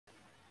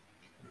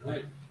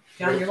Right.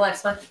 John, your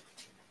life's fun.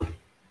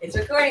 It's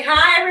recording.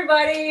 Hi,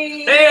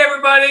 everybody. Hey,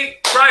 everybody.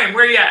 Brian,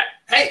 where you at?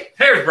 Hey,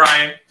 here's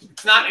Brian.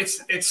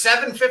 It's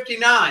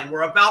 7:59.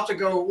 We're about to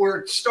go.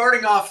 We're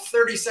starting off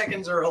 30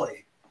 seconds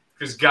early.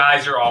 Because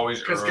guys are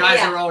always early. Because guys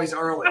are always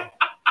early.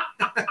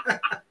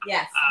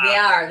 Yes, they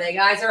are. The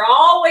guys are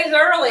always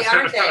early,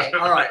 aren't they?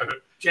 All right,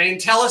 Jane,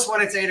 tell us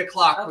when it's 8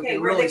 o'clock. Okay,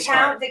 really the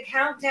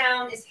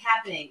countdown is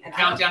happening. The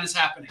countdown is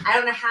happening. I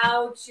don't know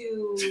how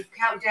to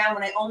count down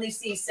when I only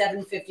see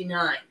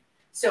 7:59.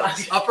 So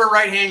upper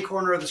right-hand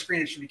corner of the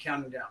screen, it should be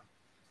counting down.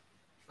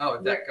 Oh,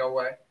 did that go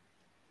away?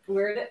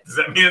 Where did it? Does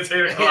that mean it's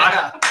 8 o'clock?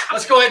 Yeah.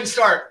 Let's go ahead and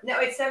start. No,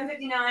 it's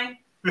 7:59.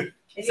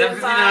 It's 7:59.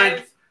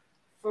 5,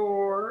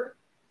 4,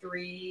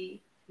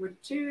 3,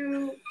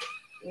 2,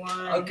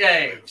 1.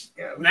 Okay.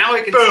 Go. Now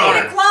we can Boom.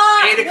 start. 8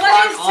 o'clock. 8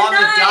 o'clock on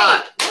the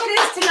dot. What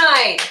is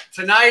tonight?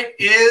 Tonight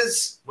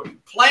is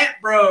Plant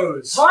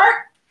Bros.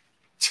 Part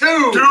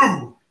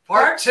 2.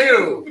 Part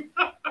 2.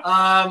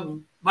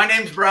 My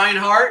name's Brian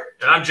Hart.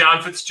 And I'm John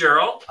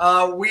Fitzgerald.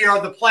 We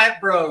are the Plant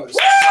Bros. This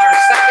is our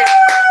second.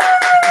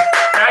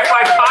 Back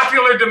by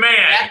popular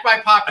demand. Back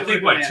by popular I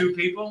think, demand. what, 2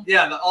 people?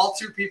 Yeah, all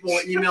 2 people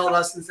emailed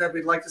us and said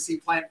we'd like to see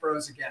Plant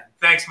Bros again.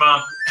 Thanks,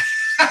 Mom.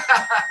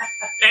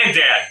 And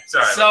Dad.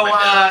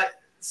 Sorry.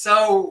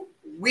 So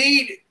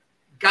we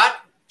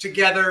got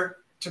together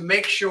to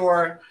make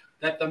sure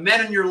that the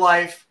men in your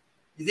life,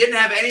 you didn't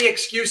have any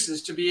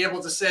excuses to be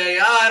able to say,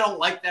 I don't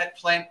like that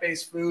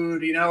plant-based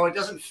food. You know, it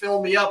doesn't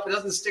fill me up. It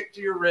doesn't stick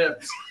to your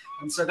ribs.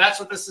 And so that's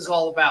what this is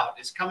all about,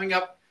 is coming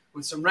up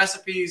with some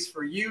recipes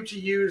for you to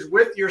use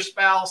with your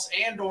spouse,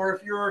 and or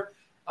if you're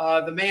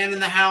the man in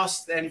the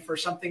house, then for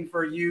something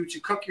for you to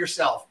cook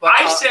yourself. But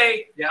I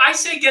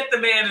say get the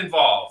man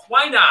involved.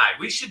 Why not?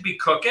 We should be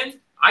cooking.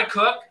 I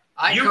cook.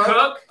 You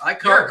cook. I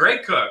cook. You're a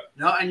great cook.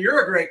 No, and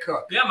you're a great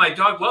cook. Yeah, my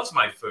dog loves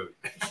my food.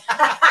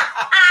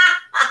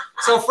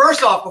 So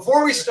first off,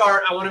 before we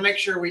start, I want to make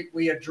sure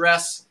we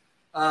address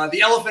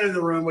the elephant in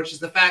the room, which is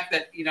the fact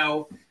that, you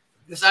know,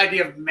 this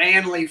idea of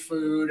manly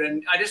food.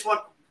 And I just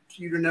want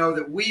you to know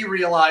that we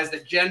realize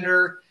that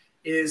gender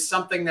is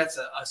something that's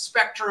a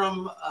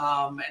spectrum.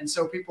 And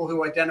so people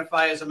who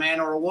identify as a man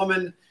or a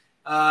woman,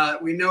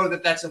 we know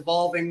that that's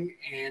evolving,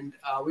 and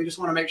we just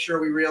want to make sure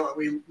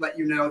we let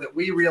you know that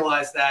we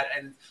realize that.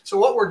 And so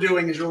what we're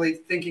doing is really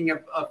thinking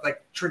of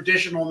like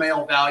traditional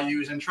male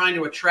values and trying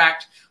to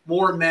attract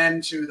more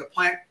men to the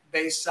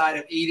plant-based side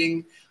of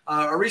eating.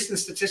 A recent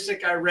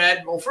statistic I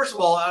read, well, first of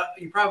all,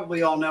 you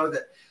probably all know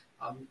that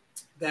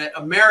that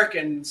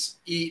Americans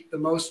eat the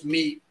most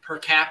meat per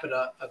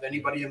capita of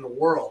anybody in the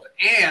world.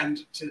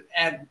 And to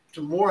add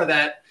to more of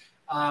that,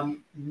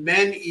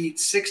 men eat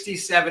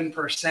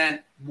 67%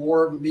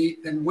 more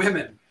meat than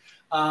women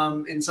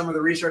in some of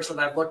the research that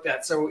I've looked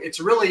at. So it's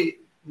really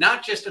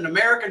not just an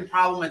American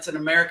problem, it's an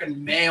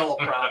American male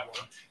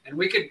problem. And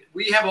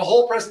we have a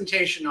whole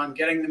presentation on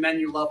getting the men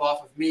you love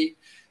off of meat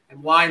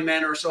and why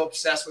men are so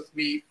obsessed with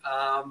meat.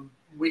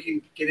 We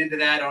can get into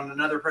that on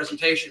another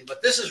presentation,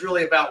 but this is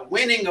really about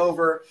winning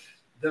over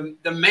the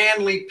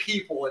manly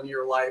people in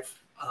your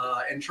life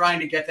and trying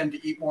to get them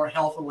to eat more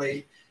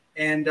healthily.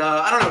 And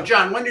I don't know,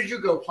 John, when did you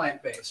go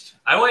plant-based?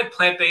 I went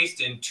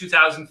plant-based in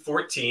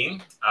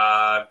 2014.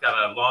 Got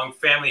a long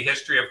family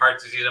history of heart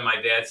disease on my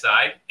dad's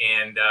side,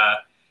 and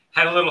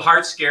had a little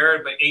heart scare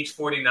at age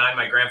 49.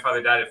 My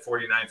grandfather died at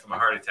 49 from a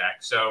heart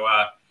attack. So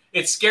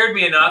it scared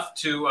me enough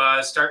to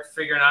start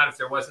figuring out if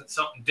there wasn't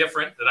something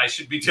different that I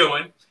should be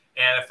doing.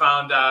 And I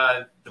found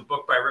the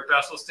book by Rip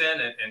Esselstyn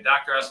and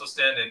Dr.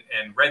 Esselstyn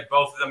and read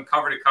both of them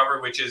cover to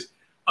cover, which is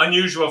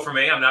unusual for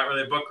me. I'm not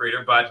really a book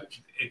reader, but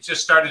it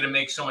just started to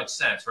make so much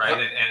sense, right? Yep.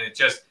 And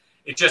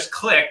it just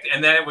clicked.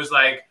 And then it was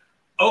like,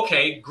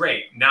 okay,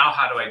 great. Now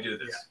how do I do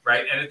this,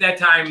 right? And at that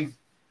time,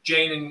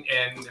 Jane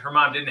and her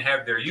mom didn't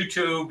have their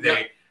YouTube.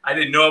 I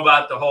didn't know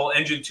about the whole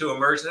Engine 2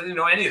 immersion. I didn't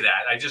know any of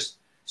that. I just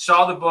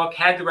saw the book,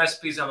 had the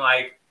recipes. I'm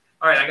like,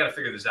 all right, I got to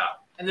figure this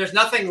out. And there's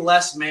nothing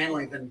less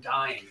manly than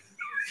dying.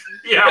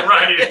 Yeah,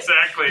 right,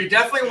 exactly. You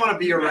definitely want to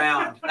be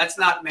around. That's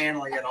not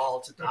manly at all,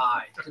 to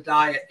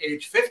die at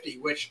age 50,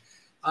 which,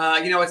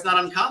 you know, it's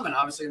not uncommon,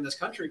 obviously, in this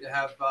country to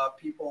have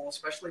people,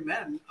 especially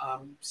men,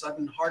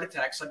 sudden heart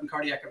attacks, sudden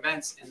cardiac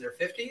events in their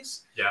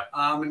 50s. Yeah.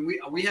 And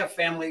we have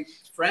family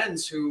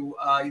friends who,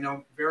 you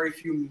know, very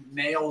few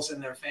males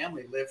in their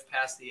family live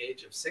past the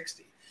age of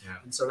 60. Yeah.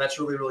 And so that's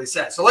really, really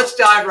sad. So let's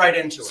dive right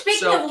into it.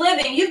 Speaking of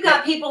living, you've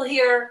got people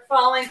here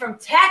following from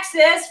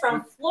Texas,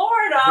 from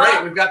Florida.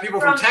 Great. We've got people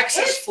from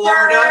Texas,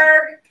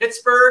 Florida,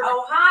 Pittsburgh,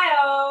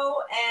 Ohio,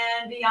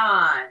 and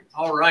beyond.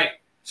 All right.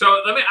 So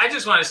I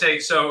just want to say,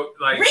 so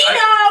like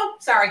Reno.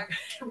 Sorry,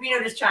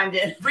 Reno just chimed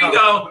in.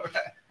 Reno.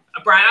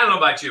 Brian, I don't know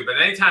about you, but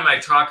anytime I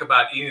talk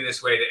about eating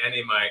this way to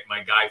any of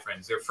my guy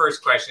friends, their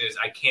first question is,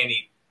 I can't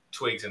eat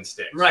twigs and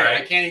sticks.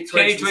 Right. I can't eat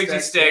twigs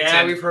and sticks.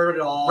 Yeah, we've heard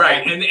it all.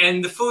 Right.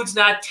 And the food's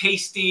not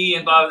tasty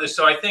and blah, blah, blah.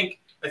 So I think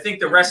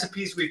the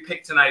recipes we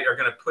picked tonight are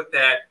going to put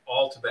that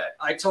all to bed.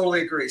 I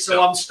totally agree.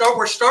 So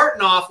we're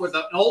starting off with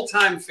an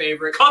old-time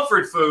favorite.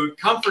 Comfort food.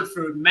 Comfort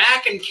food.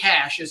 Mac and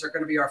Cashes are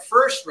going to be our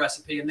first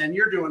recipe. And then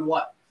you're doing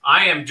what?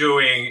 I am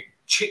doing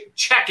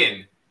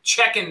chicken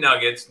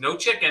nuggets, no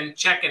chicken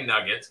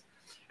nuggets.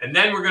 And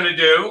then we're going to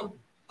do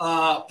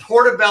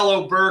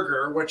Portobello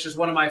burger, which is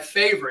one of my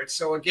favorites.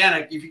 So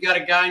again, if you got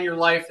a guy in your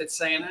life that's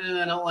saying,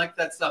 I don't like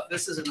that stuff,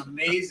 this is an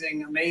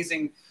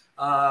amazing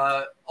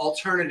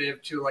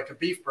alternative to like a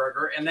beef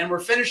burger. And then we are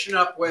finishing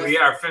up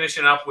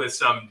with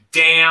some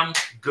damn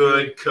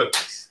good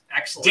cookies.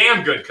 Excellent.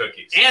 Damn good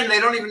cookies. And they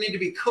don't even need to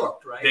be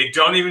cooked, right? They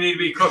don't even need to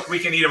be cooked. We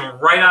can eat them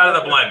right out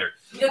of the blender.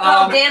 You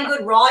call them damn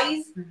good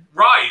rawies?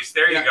 Rawies.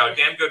 There you go.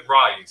 Damn good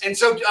rawies. And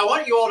so I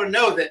want you all to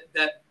know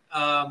that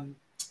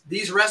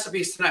these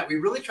recipes tonight, we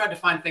really tried to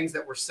find things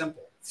that were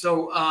simple.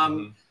 So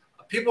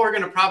people are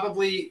going to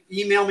probably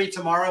email me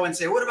tomorrow and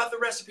say, what about the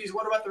recipes?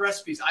 What about the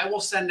recipes? I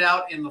will send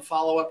out in the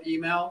follow-up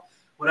email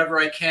whatever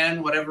I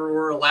can, whatever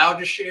we're allowed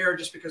to share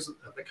just because of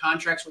the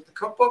contracts with the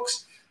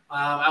cookbooks.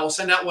 I will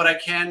send out what I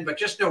can, but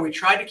just know we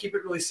tried to keep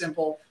it really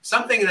simple,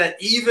 something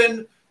that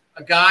even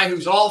a guy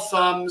who's all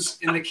thumbs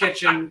in the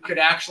kitchen could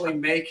actually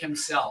make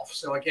himself.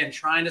 So again,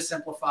 trying to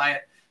simplify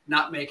it,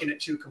 not making it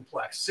too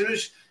complex. As soon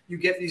as you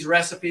get these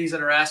recipes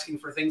that are asking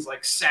for things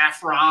like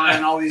saffron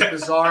and all these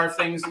bizarre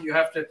things that you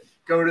have to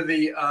go to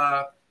the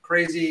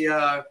crazy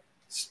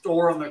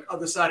store on the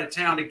other side of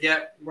town to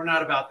get, we're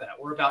not about that.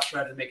 We're about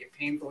trying to make it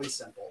painfully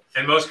simple.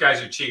 And most guys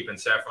are cheap, and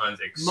saffron's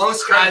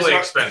incredibly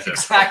expensive.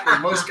 Exactly.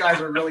 Most guys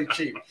are really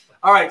cheap.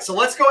 All right, so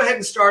let's go ahead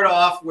and start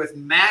off with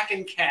mac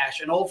and cash,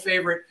 an old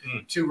favorite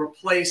to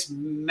replace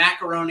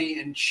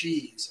macaroni and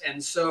cheese.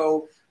 And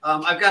so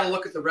I've got to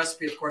look at the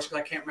recipe, of course, because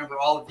I can't remember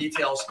all the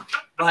details.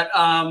 But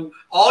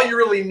all you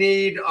really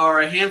need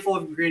are a handful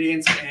of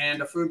ingredients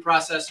and a food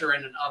processor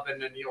and an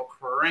oven, and you'll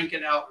crank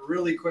it out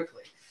really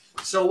quickly.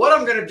 So what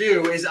I'm going to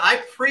do is I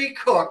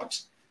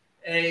pre-cooked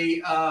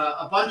a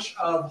bunch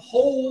of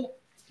whole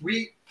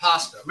wheat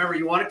pasta. Remember,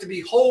 you want it to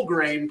be whole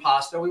grain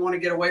pasta. We want to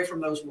get away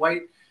from those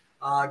white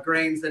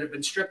grains that have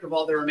been stripped of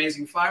all their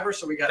amazing fiber.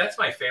 So we got that's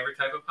my favorite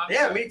type of pasta.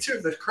 Yeah, me too.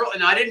 The curl.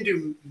 And I didn't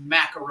do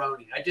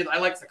macaroni. I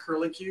like the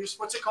curlicues.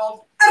 What's it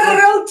called?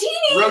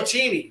 Rotini.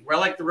 Rotini. Well,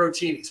 I like the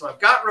rotini. So I've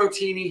got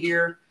rotini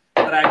here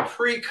that I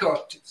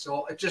pre-cooked.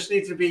 So it just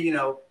needs to be, you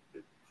know,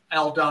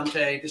 al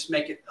dente. Just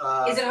make it.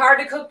 Is it hard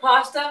to cook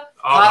pasta?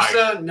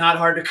 Pasta, not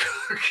hard to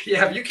cook.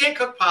 Yeah, if you can't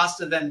cook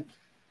pasta, then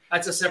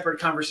that's a separate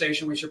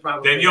conversation. We should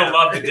probably. Then you'll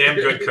love the damn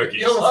good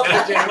cookies. You'll love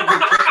the damn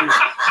good cookies.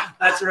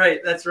 That's right.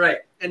 That's right.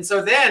 And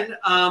so then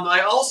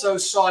I also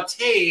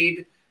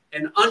sautéed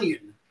an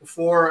onion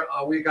before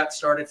we got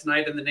started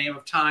tonight in the name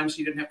of time, so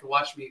you didn't have to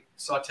watch me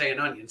saute an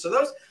onion.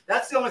 So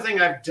that's the only thing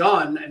I've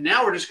done, and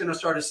now we're just going to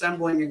start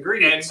assembling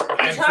ingredients.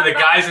 And for the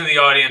guys in the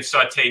audience,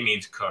 sauté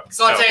means cook.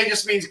 Sauté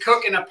just means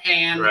cook in a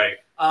pan. Right.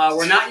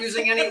 We're not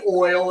using any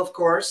oil, of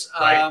course.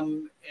 Right.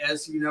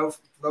 As you know,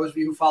 for those of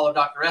you who follow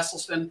Dr.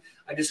 Esselstyn,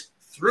 I just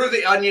threw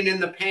the onion in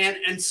the pan,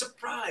 and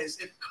surprise,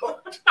 it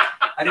cooked.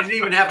 I didn't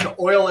even have to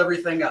oil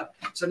everything up.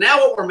 So now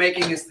what we're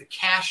making is the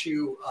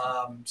cashew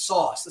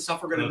sauce, the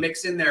stuff we're going to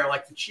mix in there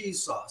like the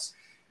cheese sauce.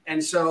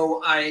 And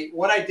so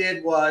what I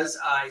did was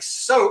I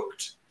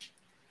soaked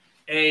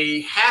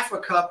a half a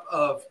cup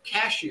of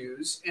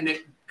cashews, and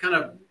it kind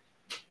of,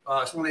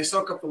 so when they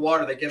soak up the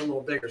water, they get a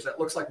little bigger. So that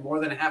looks like more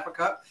than a half a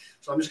cup.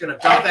 So I'm just going to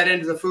dump that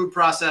into the food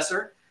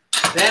processor.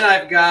 Then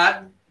I've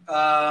got,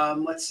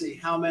 let's see,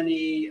 how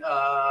many,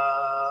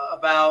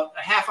 about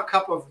a half a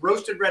cup of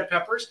roasted red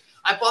peppers.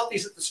 I bought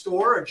these at the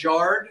store,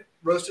 jarred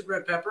roasted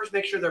red peppers.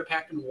 Make sure they're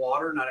packed in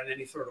water, not in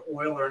any sort of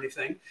oil or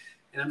anything.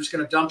 And I'm just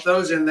going to dump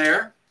those in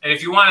there. And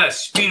if you want to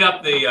speed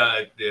up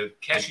the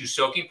cashew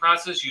soaking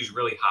process, use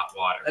really hot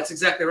water. That's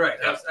exactly right.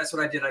 Yep. That's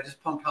what I did. I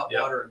just pumped hot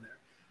water in there.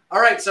 All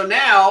right, so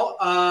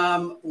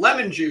now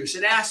lemon juice.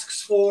 It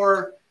asks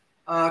for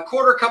a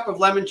quarter cup of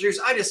lemon juice.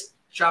 I just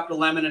chopped a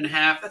lemon in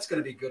half. That's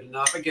going to be good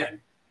enough. Again,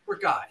 we're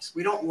guys.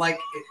 We don't like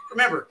it.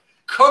 Remember,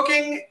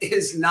 cooking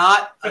is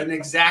not an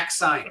exact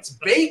science.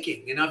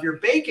 Baking, you know, if you're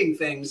baking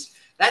things,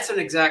 that's an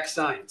exact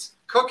science.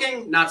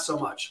 Cooking, not so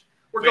much.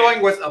 We're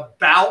going with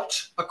about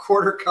a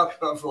quarter cup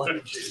of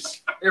lemon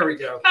juice. There we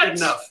go. Good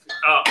enough.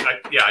 Oh,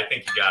 yeah, I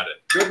think you got it.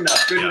 Good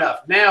enough. Good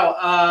enough. Now,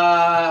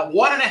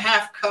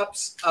 1.5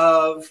 cups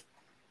of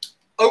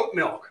oat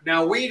milk.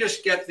 Now, we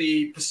just get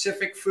the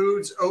Pacific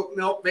Foods oat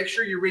milk. Make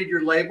sure you read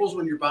your labels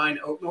when you're buying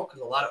oat milk,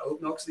 because a lot of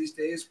oat milks these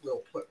days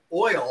will put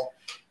oil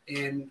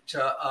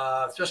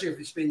into, especially if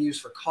it's being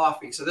used for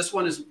coffee. So this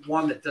one is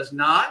one that does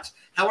not.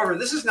 However,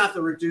 this is not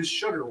the reduced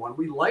sugar one.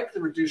 We like the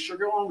reduced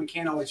sugar one. We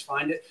can't always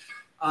find it.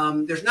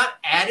 There's not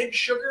added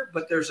sugar,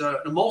 but there's an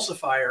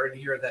emulsifier in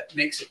here that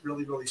makes it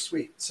really, really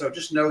sweet. So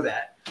just know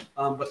that.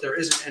 But there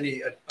isn't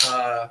any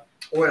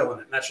oil in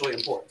it. And that's really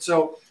important.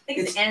 So I think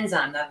it's an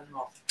enzyme, not an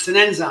emulsifier. It's an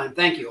enzyme.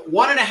 Thank you.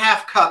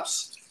 1.5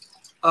 cups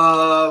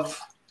of.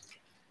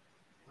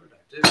 What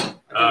did I do?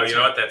 Oh, you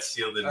know what? That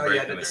seal didn't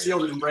break. Yeah, the seal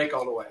didn't break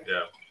all the way.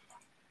 Yeah.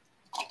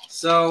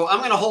 So I'm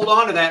going to hold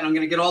on to that, and I'm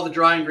going to get all the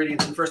dry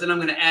ingredients in first. Then I'm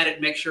going to add it,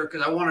 make sure,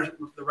 because I want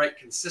the right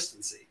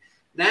consistency.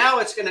 Now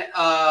it's going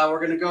to. We're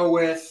going to go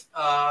with.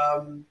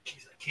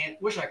 Geez, I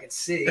wish I could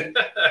see.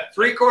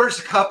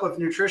 3/4 cup of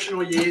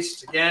nutritional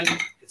yeast. Again,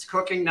 it's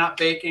cooking, not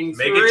baking.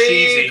 Make it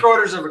cheesy.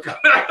 3/4 of a cup.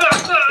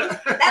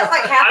 That's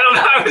like half I don't a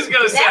know. cup. I was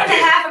gonna say. That was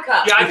a half a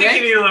cup. Yeah, I think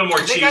you need a little more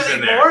You think I cheese in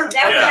need there. more?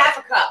 That was Yeah. a half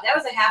a cup. That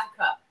was a half a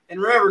cup.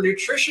 And remember,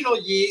 nutritional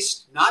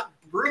yeast, not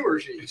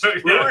brewer's yeast. Yeah,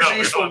 Brewer's no, we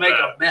yeast don't will make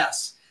want a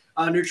mess.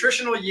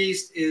 Nutritional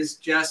yeast is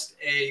just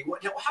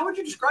how would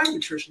you describe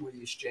nutritional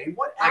yeast, Jane?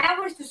 I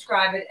always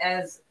describe it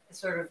as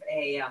sort of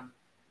a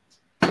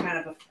kind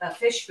of a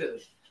fish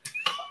food.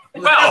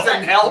 Well,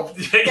 doesn't help.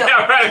 Yeah,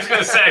 right, I was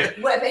gonna say.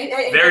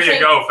 There you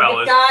go,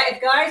 fellas.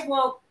 If guys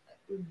won't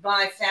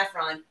buy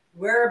saffron,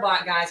 where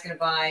are guys going to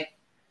buy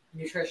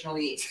nutritional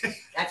yeast?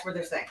 That's what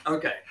they're saying.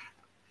 Okay.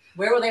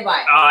 Where will they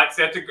buy it? It's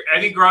at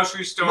any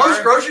grocery store.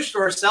 Most grocery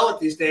stores sell it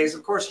these days.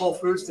 Of course, Whole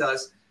Foods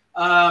does.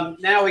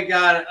 Now we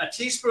got a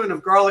teaspoon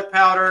of garlic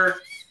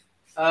powder.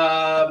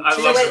 I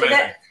love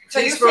tomato. So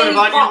you're teaspoon saying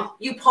of onion.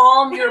 you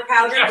palm your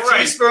powder? Yeah,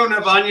 right. Teaspoon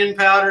of onion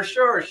powder.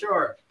 Sure.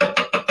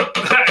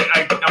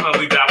 I'm gonna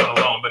leave that one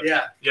alone, but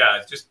Yeah.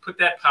 just put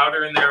that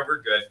powder in there.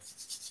 We're good.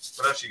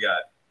 What else you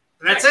got?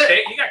 That's You got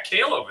it. You got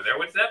kale over there.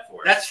 What's that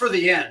for? That's for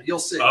the end. You'll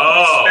see.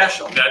 oh, It's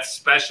special. That's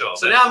special.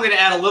 So now I'm going to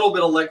add a little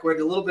bit of liquid,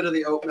 a little bit of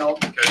the oat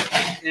milk,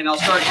 Okay. and I'll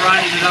start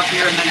grinding it up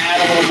here and then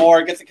add a little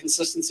more, get the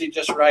consistency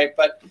just right.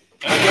 But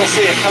you'll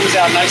see it comes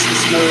out nice and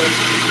smooth.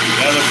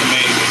 That looks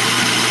amazing.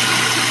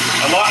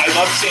 I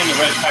love seeing the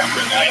red pepper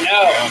in there. I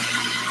know.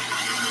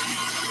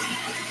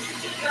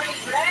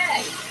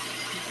 Red.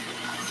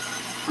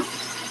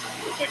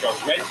 It's like a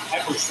red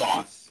pepper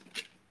sauce.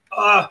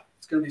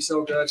 It's going to be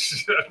so good.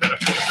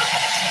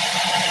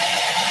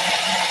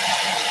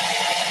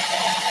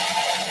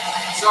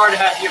 Sorry to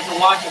have you to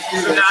watch it through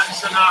So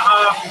this. now,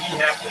 how often do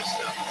you have this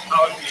stuff?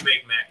 How often do you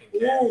make mac and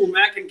cheese? Ooh,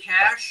 mac and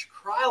cash.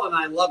 Kryle and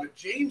I love it.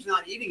 Jane's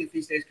not eating it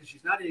these days because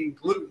she's not eating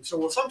gluten. So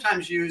we'll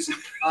sometimes use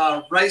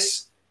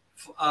rice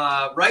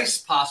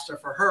pasta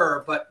for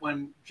her. But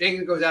when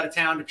Jane goes out of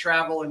town to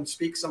travel and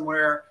speak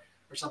somewhere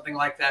or something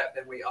like that,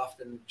 then we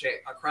often,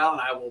 Kryle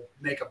and I will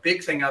make a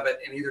big thing of it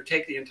and either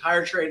take the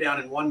entire tray down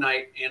in one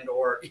night and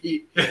or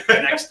eat the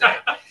next day.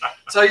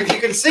 So if you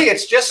can see,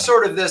 it's just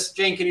sort of this.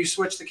 Jane, can you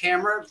switch the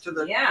camera to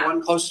the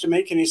one close to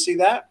me? Can you see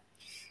that?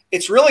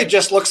 It's really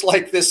just looks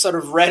like this sort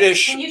of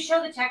reddish. Can you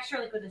show the texture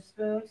like with a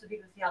spoon so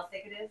people see how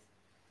thick it is?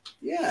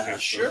 Yeah,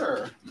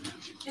 sure.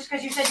 Just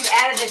because you said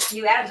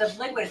you added the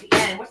liquid at the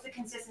end. What's the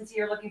consistency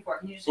you're looking for?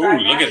 Can you describe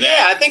Ooh, look at that.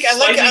 Yeah, I think I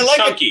like Slightly it.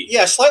 chunky.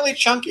 Yeah, slightly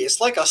chunky. It's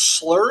like a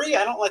slurry.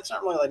 I don't like. It's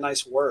not really a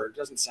nice word. It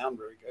doesn't sound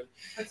very good.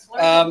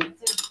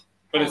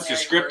 But it's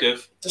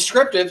descriptive.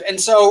 Descriptive,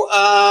 and so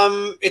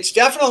it's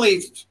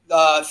definitely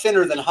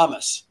thinner than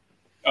hummus.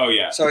 Oh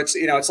yeah. So it's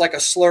it's like a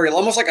slurry,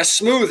 almost like a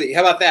smoothie. How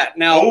about that?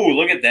 Now, Oh,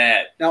 look at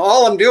that. now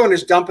all I'm doing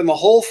is dumping the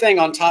whole thing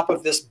on top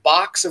of this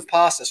box of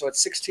pasta. So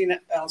it's 16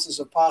 ounces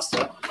of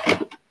pasta,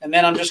 and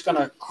then I'm just going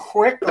to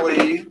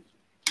quickly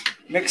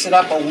mix it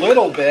up a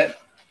little bit.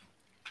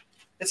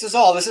 This is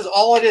all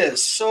it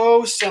is.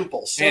 So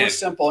simple, so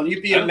simple, and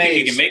you'd be I don't think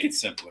amazed. you can make it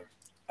simpler.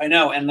 I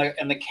know, and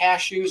the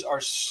cashews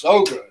are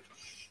so good.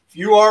 If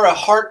you are a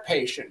heart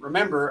patient,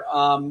 remember,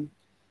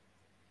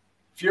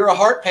 if you're a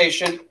heart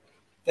patient,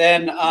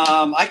 then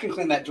I can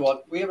clean that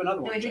door. We have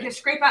another one. You can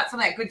scrape out some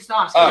of that good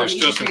sauce. Oh, There's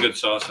still some good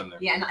sauce in there.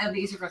 Yeah, and it'll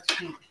be easier for us to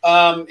clean.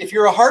 If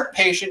you're a heart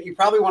patient, you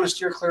probably want to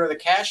steer clear of the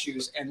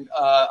cashews, and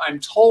I'm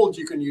told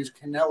you can use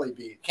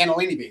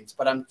cannellini beans,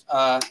 but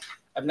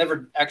I've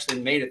never actually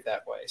made it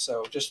that way.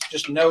 So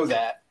just know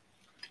that.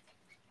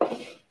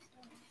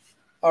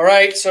 All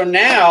right, so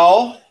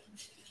now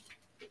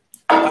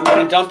I'm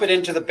going to dump it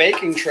into the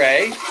baking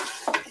tray.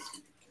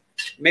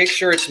 Make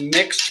sure it's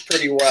mixed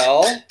pretty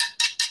well.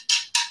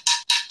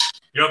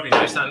 You know what'd be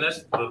nice on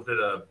this? A little bit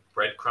of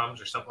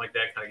breadcrumbs or something like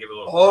that. Kind of give it a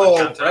little crunch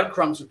on top.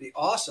 Breadcrumbs would be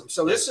awesome.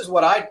 So this is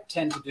what I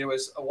tend to do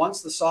is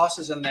once the sauce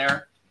is in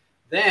there,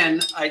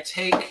 then I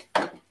take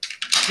a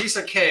piece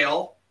of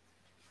kale,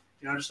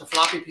 just a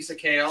floppy piece of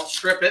kale,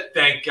 strip it.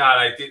 Thank God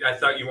I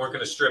thought you weren't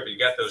going to strip it. You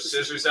got those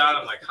scissors out.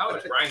 I'm like, how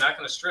is Brian not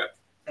going to strip?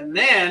 And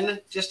then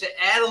just to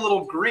add a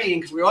little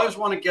green, because we always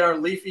want to get our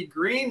leafy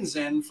greens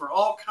in for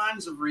all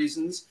kinds of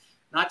reasons,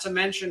 not to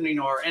mention,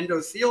 our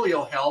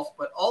endothelial health,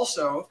 but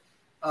also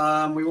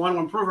we want to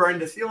improve our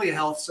endothelial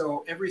health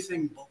so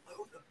everything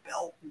below the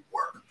belt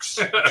works.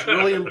 It's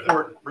really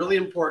important, really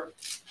important.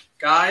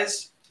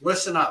 Guys,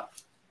 listen up.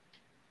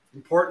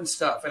 Important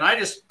stuff. And I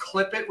just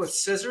clip it with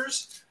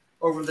scissors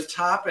over the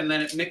top, and then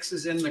it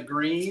mixes in the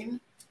green.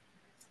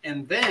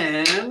 And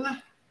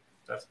then...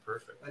 That's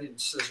perfect. I didn't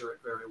scissor it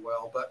very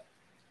well, but...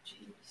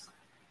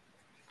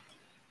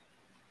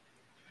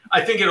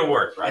 I think it'll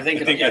work, right? I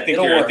think I think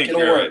it'll you're- work. I think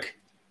It'll you're work.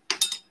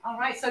 All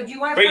right, so do you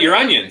want to Wait, your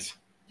onions.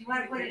 Do you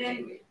want to put it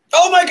in?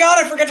 Oh my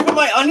God, I forgot to put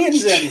my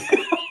onions in.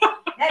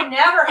 That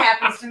never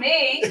happens to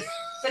me.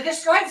 So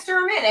just go ahead and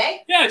stir them in, eh?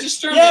 Yeah, just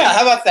stir them Yeah, in.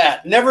 how about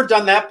that? Never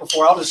done that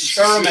before. I'll just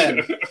stir them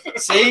in.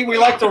 See, we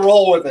like to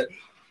roll with it.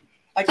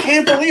 I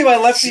can't believe I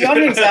left the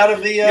onions out of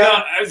the...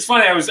 it's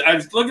funny. I was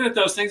looking at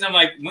those things. I'm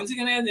like, when's he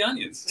going to add the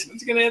onions?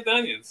 When's he going to add the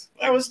onions?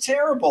 That was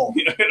terrible.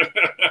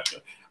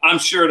 I'm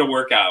sure it'll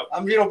work out.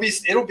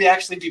 It'll be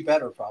actually be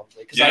better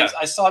probably because Yeah.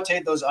 I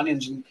sauteed those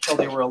onions until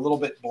they were a little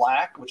bit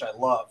black, which I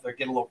love. They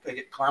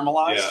get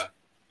caramelized. Yeah.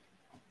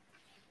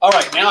 All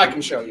right, now I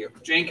can show you.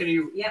 Jane, can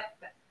you?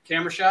 Yep.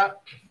 Camera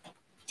shot.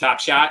 Top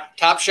shot.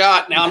 Top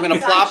shot. Now I'm going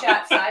to plop.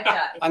 Side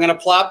shot. I'm going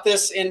to plop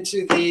this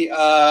into the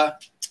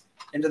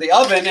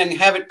oven and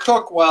have it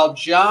cook while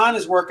John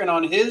is working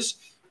on his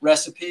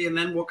recipe, and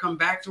then we'll come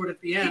back to it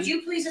at the end. Could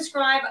you please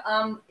describe?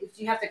 If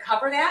you have to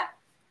cover that.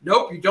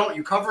 Nope, you don't.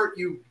 You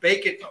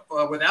bake it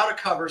without a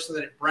cover so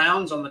that it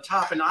browns on the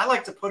top. And I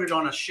like to put it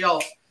on a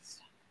shelf,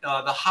 the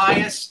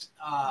highest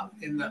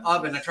in the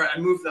oven. I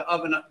move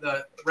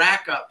the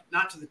rack up,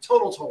 not to the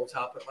total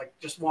top, but like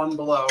just one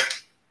below,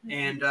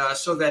 and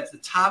so that the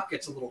top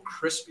gets a little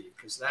crispy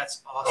because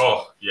that's awesome.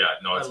 Oh yeah,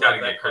 no, it's I got to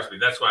love that get crispy.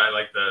 That's why I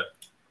like the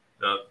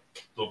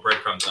little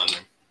breadcrumbs on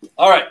there.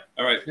 All right,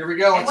 Here we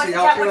go. And Let's see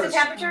what's how it the goes.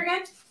 temperature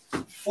again?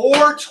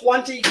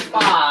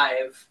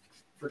 425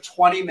 for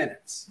 20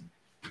 minutes.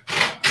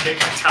 Tick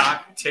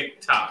tock, tick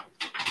tock.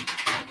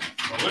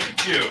 Well, look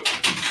at you.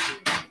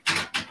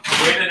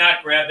 Way to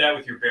not grab that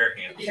with your bare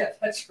hand. Yeah,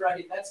 that's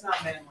right. That's not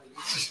manly.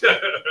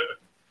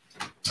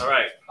 All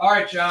right. All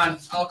right, John.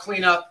 I'll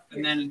clean up,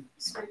 and then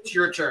it's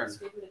your turn.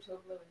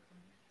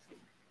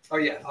 Oh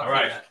yeah. I'll All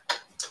right. clean that.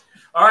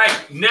 All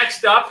right.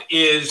 Next up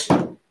is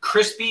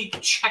crispy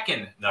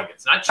chicken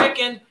nuggets. Not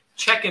chicken,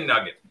 chicken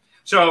nugget.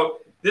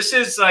 So this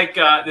is like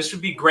this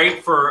would be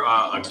great for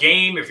a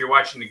game if you're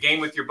watching the game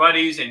with your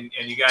buddies, and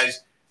you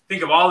guys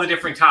think of all the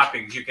different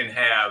toppings. You can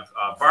have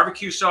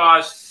barbecue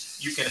sauce.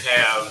 You can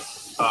have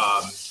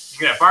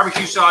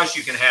barbecue sauce.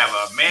 You can have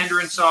a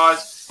mandarin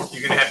sauce.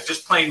 You can have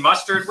just plain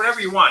mustard. Whatever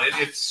you want.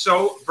 It's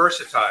so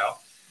versatile.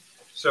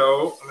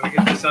 So I'm gonna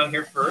get this on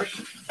here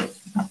first.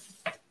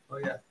 Oh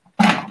yeah.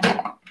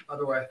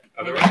 Other way.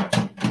 Other way.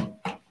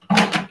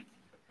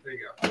 There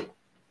you go.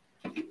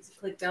 Is it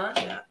clicked on?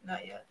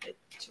 Not yet. There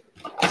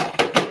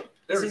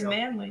This we is go.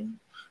 manly.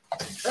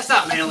 That's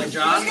not manly,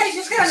 John.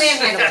 Just gotta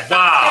manhandle it.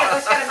 Wow.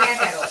 Let's gotta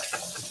manhandle it.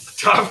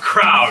 Tough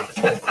crowd.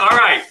 All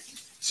right.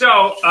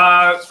 So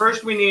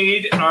first we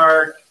need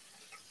our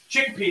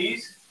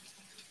chickpeas.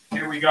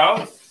 Here we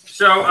go.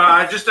 So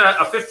just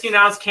a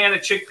 15-ounce can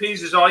of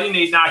chickpeas is all you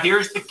need. Now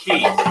here's the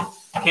key.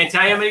 Can't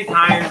tell you how many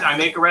times I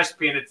make a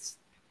recipe and it's.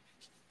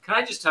 Can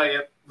I just tell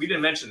you? We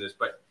didn't mention this,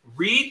 but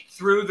read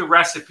through the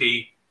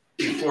recipe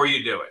before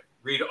you do it.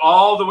 Read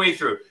all the way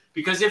through,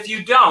 because if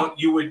you don't,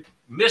 you would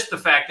miss the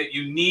fact that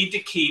you need to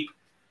keep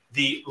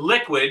the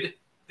liquid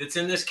that's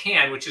in this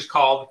can, which is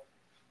called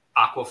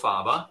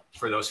aquafaba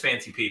for those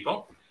fancy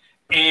people.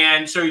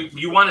 And so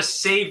you want to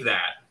save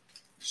that.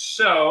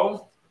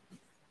 So,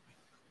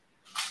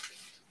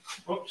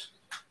 oops.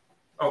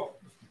 Oh,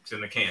 it's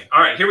in the can.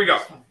 All right, here we go.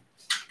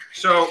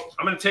 So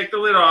I'm going to take the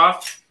lid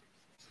off.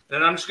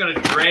 Then I'm just going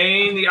to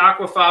drain the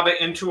aquafaba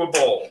into a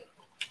bowl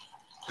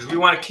because we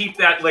want to keep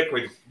that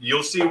liquid.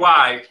 You'll see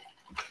why.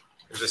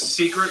 There's a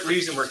secret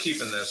reason we're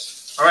keeping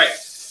this. All right.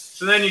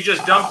 So then you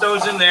just dump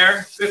those in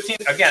there. A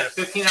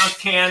 15-ounce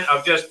can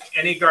of just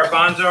any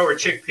garbanzo or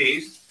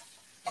chickpeas.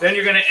 Then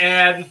you're going to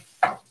add.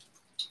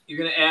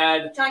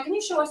 John, can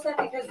you show us that,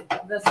 because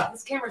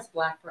this camera's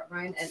black,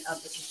 Ryan, and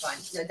this is fine.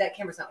 No, that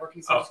camera's not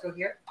working, so just go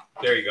here.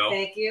 There you go.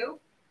 Thank you.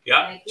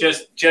 Yeah. Thank you.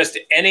 Just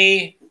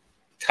any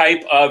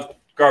type of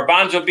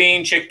garbanzo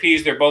bean,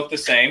 chickpeas. They're both the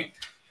same.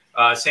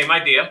 Same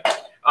idea.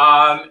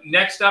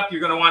 Next up,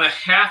 you're going to want a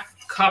half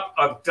cup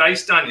of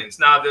diced onions.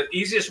 Now, the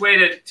easiest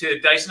way to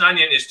dice an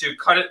onion is to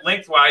cut it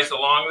lengthwise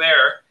along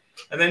there,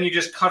 and then you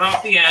just cut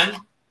off the end.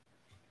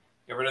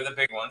 Get rid of the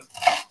big one.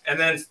 And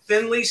then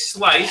thinly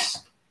slice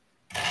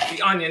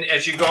the onion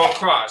as you go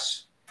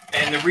across.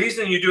 And the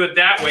reason you do it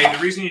that way, the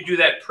reason you do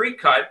that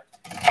pre-cut,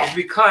 is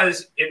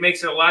because it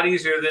makes it a lot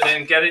easier to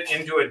then get it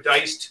into a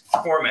diced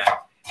format.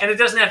 And it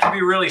doesn't have to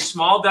be really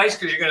small dice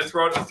because you're going to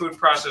throw it in the food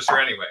processor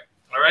anyway.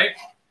 All right?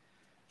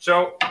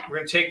 So we're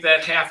going to take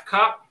that half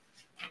cup,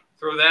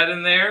 throw that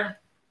in there.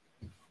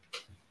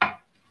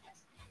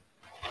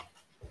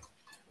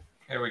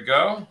 There we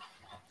go.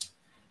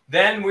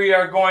 Then we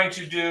are going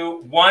to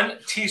do 1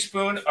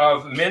 teaspoon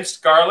of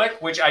minced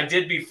garlic, which I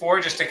did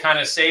before just to kind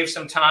of save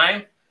some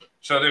time.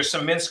 So there's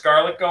some minced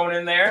garlic going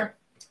in there.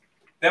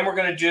 Then we're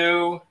going to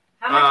do...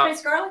 How much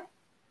minced garlic?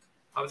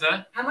 How was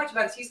that? How much?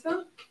 About a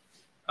teaspoon?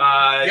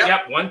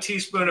 Yep, 1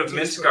 teaspoon of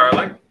minced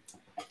garlic.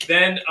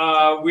 Then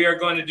we are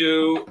going to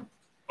do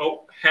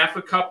half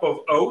a cup of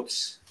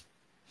oats,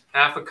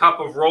 half a cup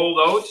of rolled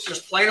oats.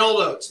 Just plain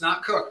old oats,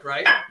 not cooked,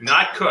 right?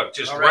 Not cooked,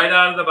 just All right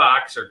out of the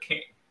box or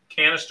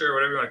canister or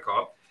whatever you want to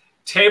call it.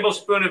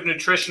 Tablespoon of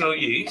nutritional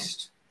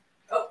yeast.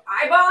 Oh,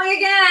 eyeballing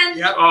again.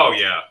 Yep. Oh,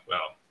 yeah.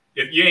 Well,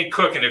 you ain't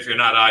cooking if you're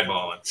not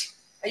eyeballing.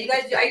 Are you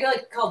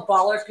like called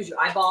ballers because you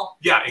eyeball?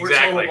 Yeah, We're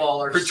exactly. total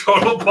ballers. We're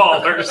total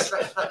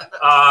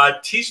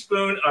ballers.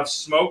 Teaspoon of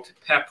smoked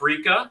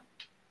paprika.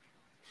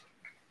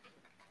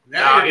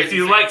 Now If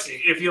you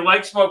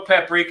like smoked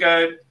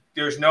paprika,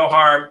 there's no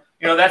harm.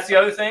 You know, that's the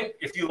other thing.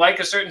 If you like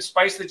a certain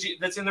spice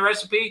that's in the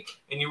recipe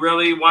and you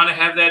really want to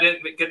have that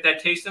get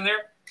that taste in there,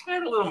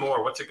 add a little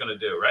more. What's it going to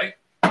do, right?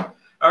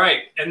 All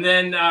right, and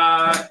then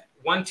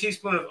 1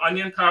 teaspoon of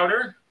onion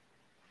powder.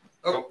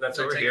 Oh, that's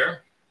over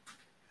here.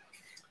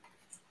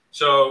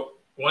 So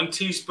 1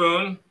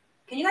 teaspoon.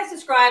 Can you guys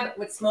describe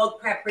what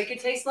smoked paprika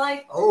tastes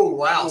like? Oh,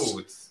 wow. Ooh,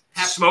 it's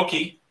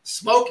smoky.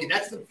 Smoky.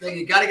 That's the thing.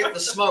 You got to get the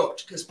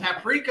smoked because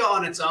paprika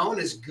on its own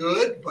is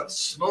good, but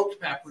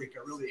smoked paprika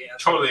really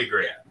adds. Totally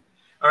agree. Yeah.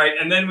 All right,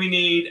 and then we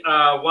need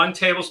 1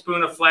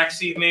 tablespoon of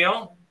flaxseed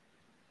meal.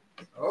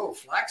 Oh,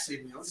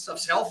 flaxseed meal. This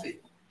stuff's healthy.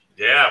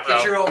 Yeah.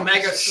 Get your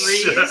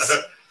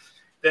omega-3s.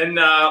 Then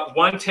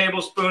 1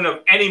 tablespoon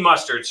of any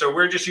mustard. So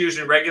we're just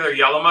using regular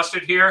yellow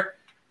mustard here.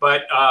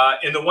 But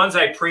in the ones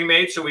I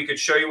pre-made so we could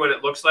show you what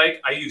it looks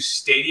like, I use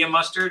Stadium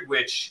mustard,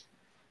 which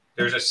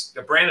there's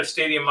a brand of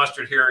Stadium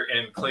mustard here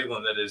in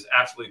Cleveland that is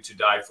absolutely to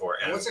die for.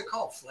 And what's it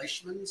called?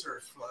 Fleischmann's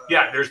or?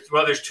 Yeah, there's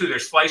 2.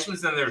 There's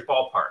Fleischmann's and then there's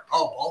Ballpark.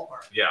 Oh,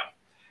 Ballpark. Yeah.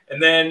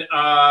 And then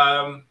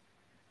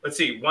let's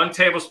see, 1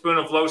 tablespoon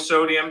of low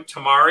sodium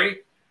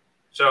tamari.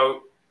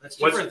 So that's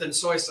different than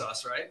soy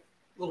sauce, right?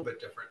 A little bit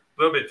different.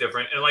 A little bit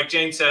different. And like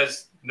Jane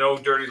says, no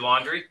dirty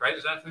laundry, right?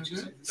 Is that what you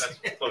said? That's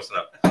close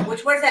enough.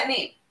 What does that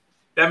mean?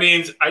 That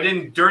means I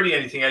didn't dirty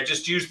anything. I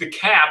just used the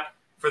cap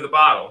for the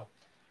bottle.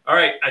 All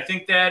right. I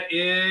think that's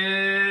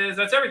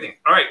everything.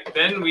 All right.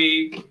 Then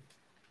we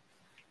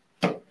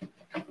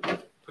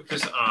put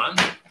this on.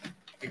 I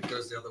think it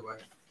goes the other way.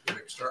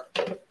 Start.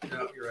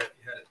 No, you're right.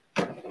 You had it.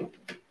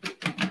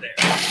 There we go.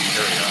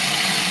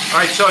 All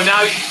right. So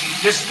now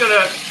this is going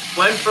to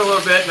blend for a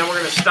little bit, and then we're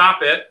going to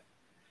stop it.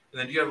 And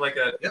then do you have like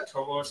a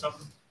Togo or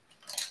something?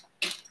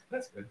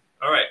 That's good.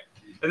 All right.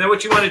 And then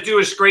what you want to do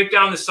is scrape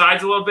down the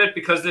sides a little bit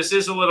because this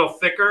is a little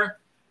thicker.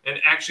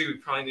 And actually, we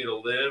probably need a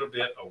little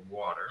bit of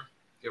water.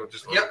 Yeah, we'll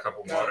just a cup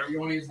of water.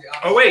 You want to use the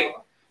aquafaba? Oh, wait.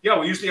 Yeah,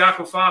 we'll use the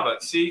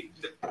aquafaba. See,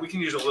 we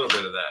can use a little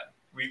bit of that.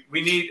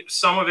 We need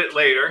some of it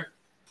later.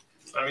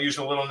 I'm going to use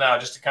a little now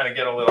just to kind of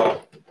get a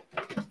little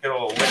liquid in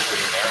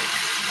there.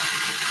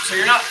 So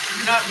you're not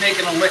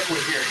making a liquid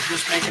here. You're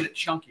just making it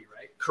chunky,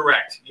 right?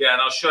 Correct. Yeah,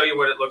 and I'll show you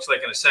what it looks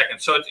like in a second.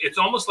 So it's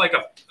almost like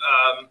a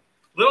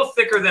little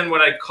thicker than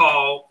what I'd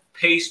call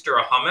paste or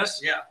a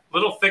hummus. Yeah. A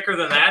little thicker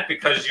than that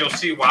because you'll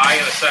see why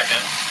in a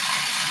second.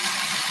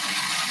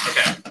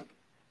 Okay.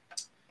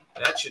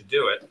 That should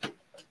do it.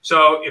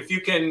 So if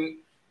you can,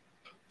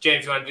 Jane,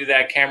 if you want to do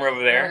that camera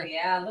over there. Oh,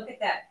 yeah. Look at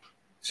that.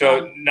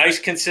 So nice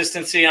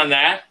consistency on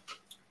that.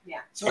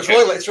 Yeah. So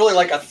it's really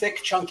like a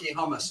thick, chunky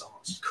hummus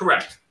almost.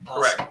 Correct.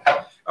 Awesome.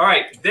 Correct. All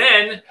right.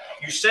 Then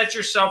you set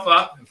yourself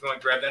up. If you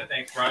want to grab that,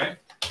 thanks, Brian.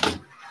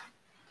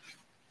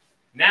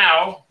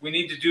 Now we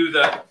need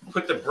to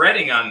put the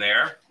breading on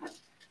there.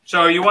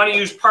 So you want to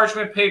use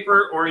parchment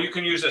paper, or you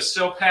can use a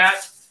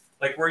Silpat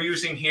like we're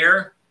using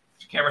here.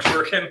 Camera's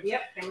working.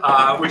 Yep.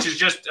 Which is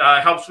just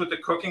helps with the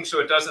cooking so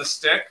it doesn't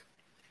stick.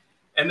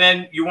 And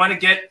then you want to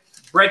get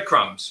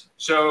breadcrumbs.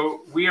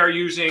 So we are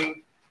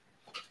using.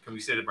 Can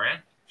we say the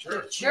brand?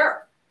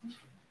 Sure.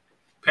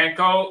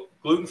 Panko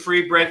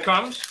gluten-free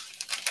breadcrumbs,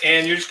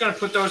 and you're just going to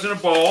put those in a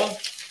bowl.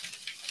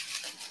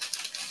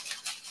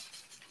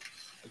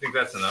 I think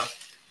that's enough.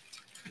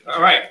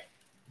 All right.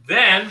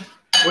 Then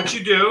what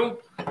you do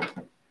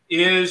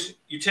is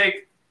you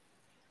take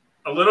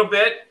a little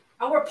bit.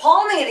 Oh, we're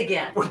palming it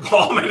again. We're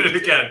palming it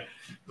again.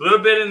 A little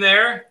bit in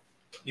there.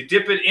 You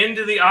dip it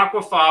into the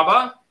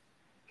aquafaba.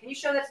 Can you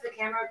show that to the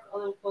camera a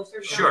little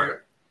closer?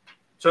 Sure.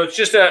 So it's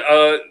just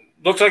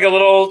looks like a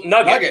little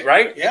nugget,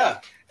 right? Yeah.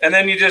 And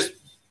then you just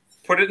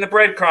put it in the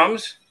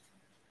breadcrumbs.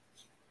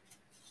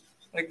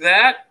 Like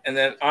that, and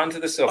then onto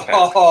the Silpat.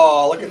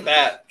 Oh, look at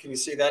that. Can you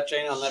see that,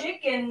 Jane, on that?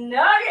 Chicken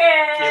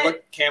nugget. Can you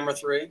look camera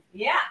 3?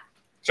 Yeah.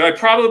 So I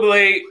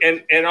probably,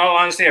 in all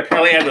honesty, I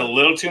probably added a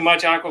little too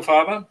much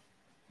aquafaba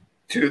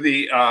to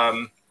the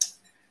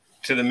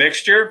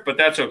mixture, but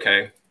that's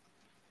okay.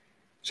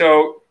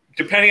 So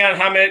depending on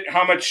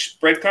how much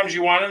breadcrumbs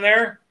you want in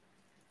there,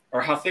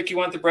 or how thick you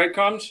want the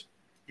breadcrumbs,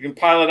 you can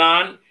pile it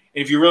on. And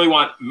if you really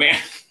want manly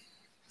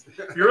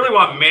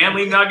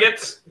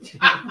nuggets.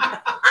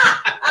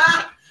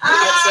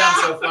 That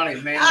sounds so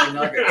funny, manly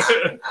nuggets.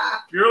 If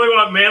you really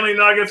want manly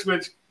nuggets,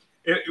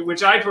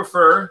 which I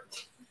prefer.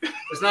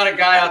 There's not a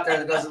guy out there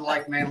that doesn't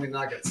like manly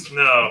nuggets.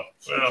 No.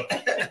 Well,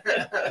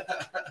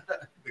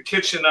 the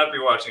kids should not be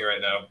watching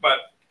right now. But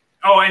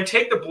and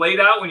take the blade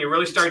out when you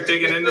really start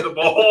digging into the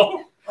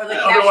bowl.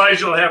 Otherwise,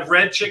 you'll have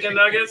red chicken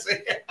nuggets.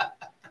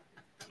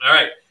 All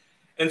right.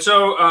 And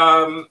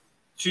so,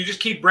 so you just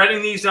keep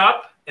breading these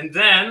up, and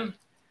then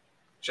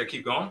should I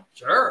keep going?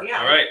 Sure. Yeah.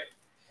 All right.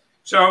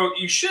 So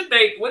you should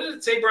make. What did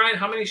it say, Brian?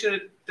 How many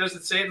does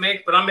it say it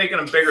make? But I'm making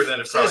them bigger than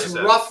it probably says.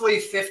 Roughly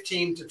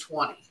 15 to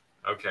 20.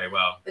 Okay,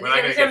 well, But we're not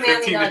going to get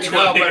 15 to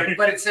 20. No,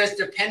 but it says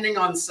depending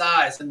on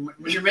size, and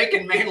when you're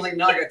making manly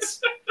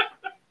nuggets,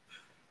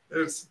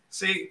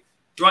 see,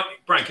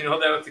 Brian, can you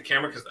hold that up the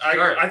camera? Because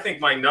sure. I think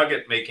my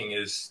nugget making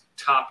is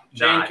top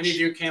Jane, notch. can you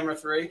do camera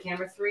 3?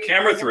 Camera 3.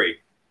 Camera 3.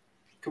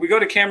 Can we go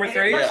to camera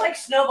 3? It looks like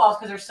snowballs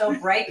because they're so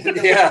bright.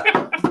 Yeah.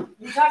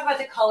 You talk about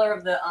the color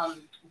of the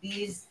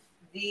these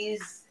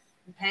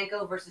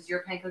panko versus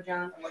your panko,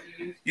 John. What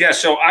you use? Yeah,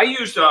 so I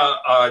used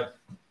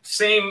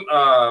same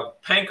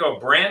Panko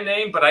brand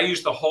name, but I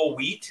use the whole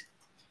wheat.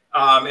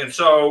 And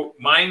so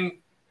mine,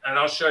 and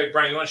I'll show you,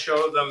 Brian, you want to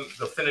show them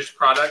the finished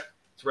product?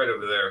 It's right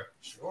over there.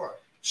 Sure.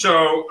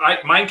 So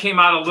mine came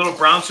out a little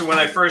brown. So when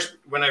I first,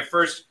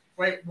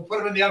 Wait, we'll put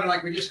them in the oven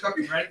like we just cooked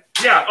them, right?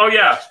 yeah, oh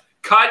yeah,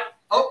 cut.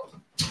 Oh,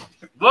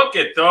 Look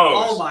at those.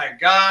 oh my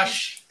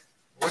gosh.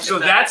 Look So at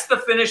that. that's the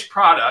finished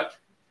product.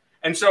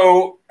 And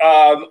so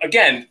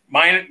again,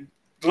 mine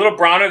a little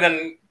browner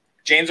than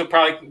Jane's will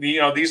probably, you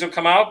know, these will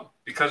come out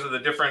because of the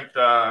different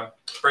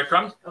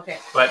breadcrumbs. Okay.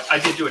 But I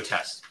did do a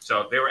test,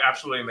 so they were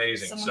absolutely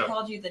amazing. Someone So,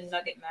 called you the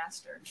Nugget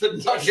Master. The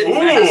nugget ooh,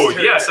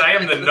 master. yes, I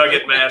am the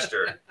Nugget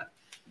Master.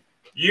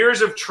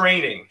 Years of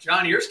training.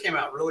 John, yours came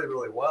out really,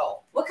 really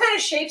well. What kind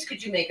of shapes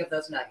could you make of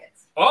those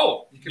nuggets?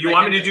 Oh, You can you make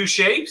want it me to do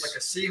shapes? Like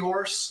a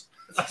seahorse.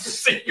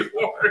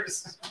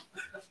 Seahorse.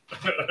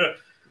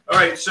 All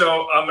right,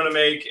 so I'm gonna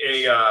make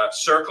a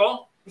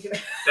circle.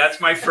 That's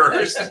my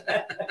first,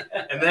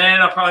 and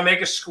then I'll probably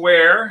make a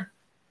square.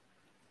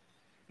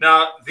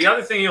 Now, the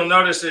other thing you'll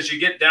notice as you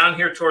get down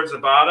here towards the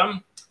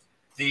bottom,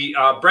 the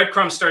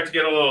breadcrumbs start to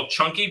get a little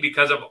chunky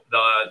because of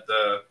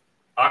the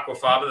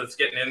aquafaba that's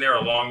getting in there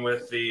along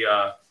with the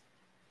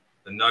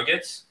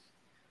nuggets.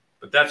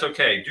 But that's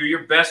okay. Do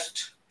your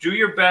best. Do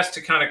your best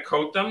to kind of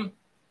coat them.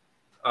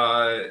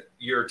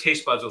 Your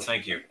taste buds will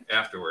thank you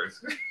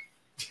afterwards.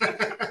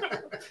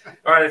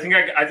 All right, I think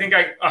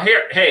I oh,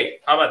 here. Hey,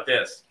 how about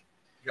this?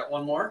 You got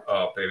one more?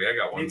 Oh, baby, I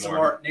got one Need some more.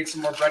 more. Need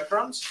some more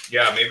breadcrumbs?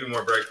 Yeah, maybe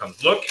more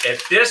breadcrumbs. Look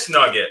at this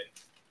nugget.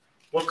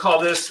 We'll call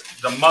this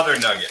the mother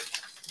nugget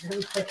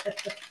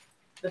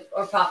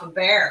Or Papa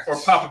Bear. or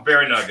Papa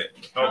Bear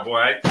nugget. Oh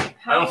boy,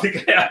 I don't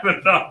think I have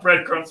enough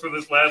breadcrumbs for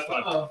this last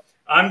one. Oh,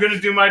 I'm gonna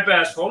do my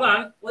best. Hold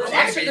on. Well,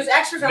 there's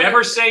extras.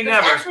 Never say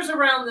there's never. extras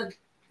around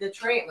the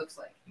tray. It looks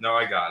like. No,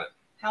 I got it.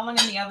 How long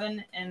in the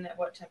oven and at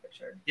what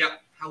temperature?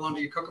 yep. How long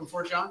do you cook them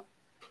for, John?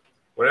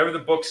 Whatever the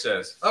book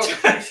says. Oh,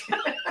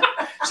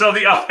 So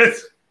the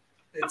oven's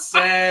it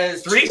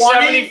says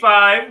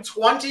 375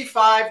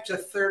 25 to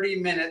 30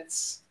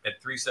 minutes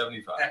at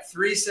 375. at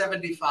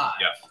 375.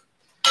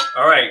 Yeah.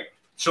 All right.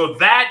 So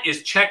that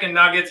is chicken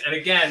nuggets, and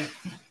again,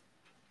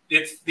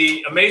 it's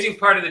the amazing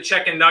part of the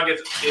chicken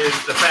nuggets is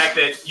the fact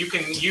that you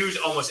can use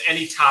almost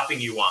any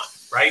topping you want.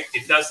 Right?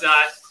 It does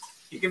not.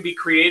 You can be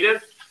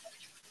creative.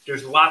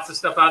 There's lots of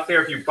stuff out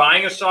there. If you're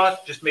buying a sauce,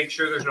 just make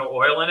sure there's no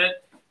oil in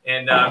it,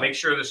 and make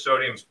sure the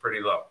sodium's pretty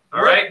low.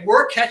 All right.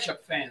 We're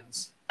ketchup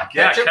fans.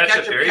 Yeah,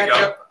 ketchup. There you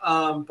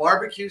go.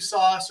 Barbecue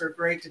sauce are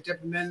great to dip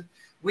them in.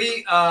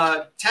 We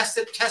test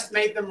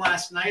made them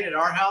last night at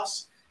our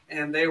house,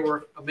 and they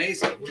were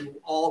amazing.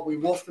 We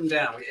wolfed them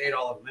down. We ate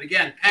all of them. And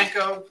again,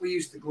 Panko, we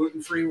used the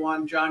gluten-free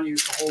one. John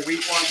used the whole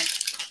wheat one.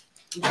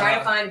 I'm trying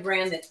to find a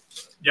brand that.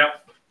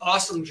 Yep.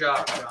 Awesome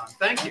job, John.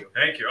 Thank you.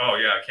 Thank you. Oh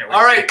yeah, I can't wait.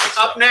 All to right, eat this up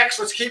stuff. next,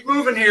 let's keep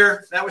moving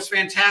here. That was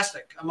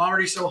fantastic. I'm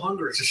already so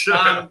hungry.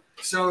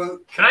 So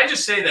Can I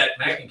just say that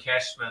mac and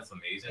cash smells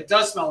amazing? it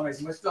does smell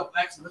amazing. Let's go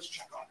back. Let's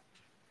check on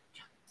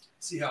it.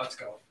 See how it's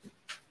going.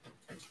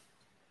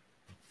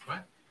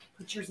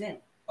 Put yours in.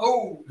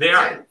 Oh, They it's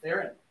are. in.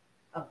 They're in.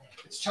 Oh,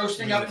 It's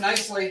toasting up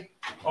nicely,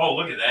 Oh,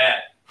 look at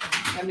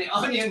that. and the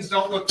onions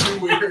don't look too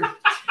weird.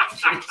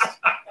 Jeez.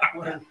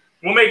 What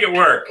We'll make it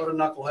work. a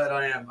knucklehead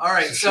I am. All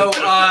right, so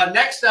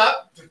next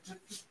up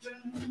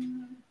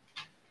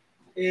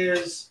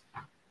is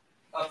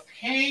a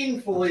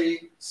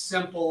painfully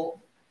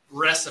simple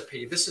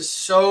recipe. This is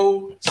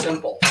so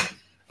simple.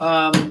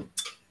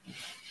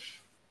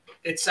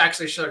 It's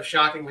actually sort of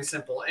shockingly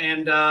simple,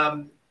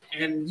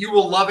 and you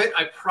will love it,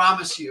 I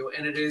promise you.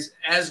 And it is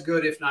as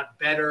good, if not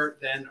better,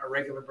 than a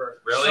regular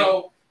burger. Really?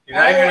 So, You're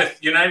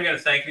not even gonna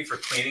thank me for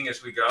cleaning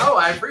as we go. oh,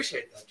 I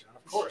appreciate that, John.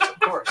 Of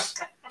course.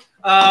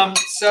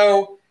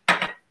 So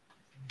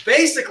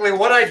basically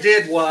what I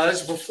did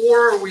was,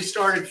 before we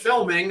started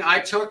filming, I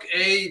took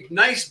a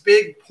nice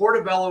big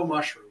portobello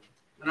mushroom.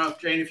 I don't know,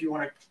 Jane, if you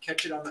want to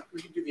catch it on the,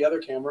 we can do the other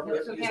camera. no,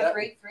 it's Use okay. that.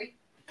 Three.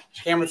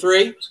 Camera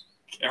 3.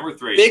 Camera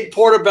 3. Big You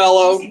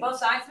portobello. see both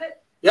sides of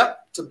it?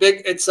 Yep. It's a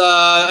big, it's,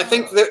 I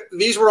think that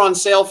these were on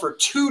sale for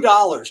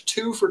 $2,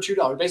 2 for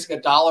 $2, basically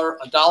a dollar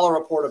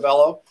a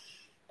portobello.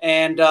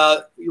 And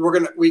I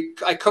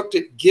cooked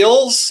it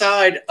gills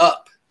side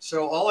up.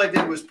 So all I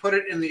did was put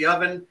it in the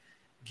oven,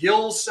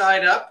 gills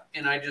side up,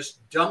 and I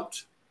just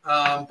dumped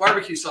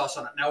barbecue sauce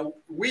on it. Now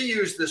we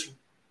use this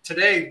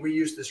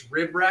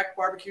rib rack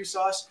barbecue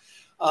sauce.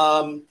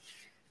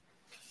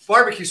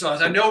 Barbecue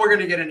sauce. I know we're going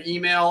to get an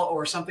email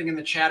or something in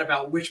the chat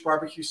about which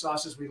barbecue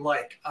sauces we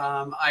like.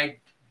 I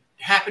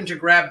happened to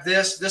grab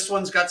this. This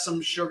one's got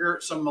some sugar,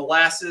 some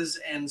molasses,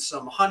 and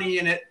some honey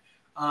in it.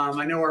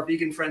 I know our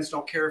vegan friends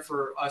don't care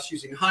for us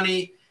using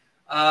honey.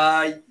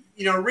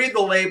 Read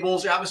the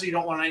labels. Obviously, you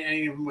don't want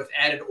any of them with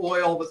added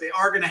oil, but they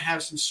are going to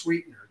have some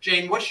sweetener.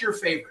 Jane, what's your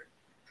favorite?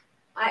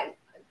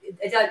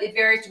 It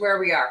varies to where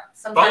we are.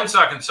 Bone Sometimes,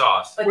 sucking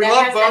sauce. but We that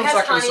love has- bone that has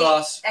sucking honey.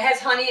 sauce. It has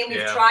honey, and we've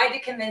Yeah. tried to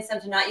convince them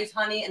to not use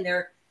honey, and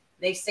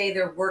they say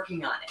they're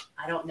working on it.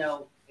 I don't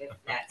know if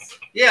that's.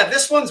 Yeah,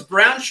 this one's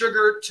brown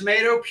sugar,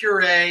 tomato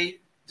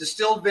puree,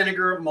 distilled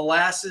vinegar,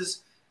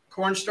 molasses,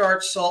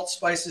 cornstarch, salt,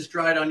 spices,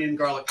 dried onion,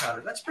 garlic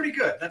powder. That's pretty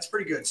good. That's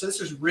pretty good. So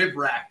this is rib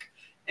rack.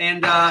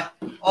 And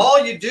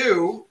all you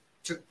do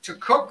to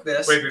cook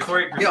this. Wait,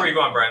 before you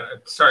go on, Brian,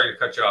 sorry to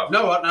cut you off.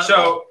 No, not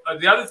so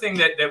the other thing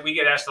that we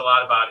get asked a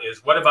lot about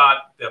is what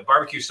about the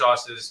barbecue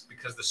sauces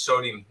because the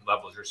sodium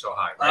levels are so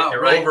high, right?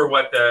 They're over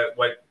what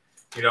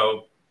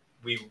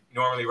we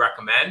normally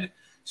recommend.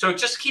 So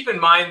just keep in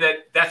mind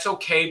that that's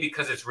okay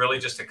because it's really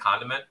just a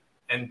condiment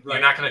and you're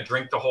not going to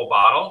drink the whole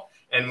bottle.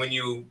 And when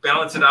you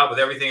balance it out with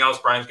everything else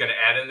Brian's going to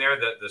add in there,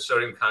 the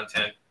sodium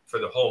content for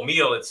the whole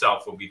meal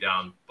itself will be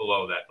down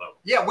below that level.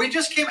 Yeah, we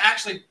just came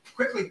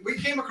we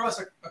came across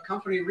a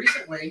company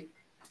recently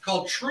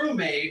called True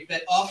Made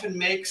that often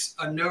makes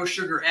a no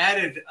sugar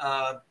added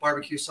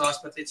barbecue sauce,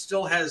 but it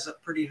still has a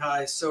pretty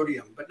high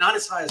sodium, but not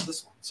as high as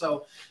this one.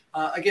 So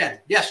again,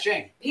 yes,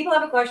 Jane. People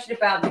have a question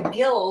about the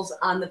gills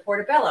on the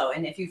Portobello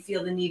and if you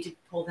feel the need to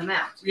pull them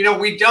out. You know,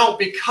 we don't,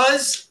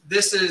 because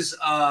this is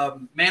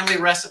Manly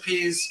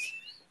Recipes.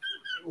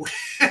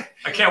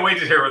 I can't wait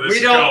to hear where this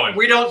is going.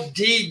 We don't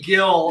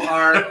de-gill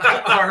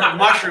our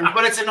mushrooms,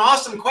 but it's an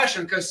awesome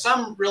question because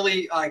some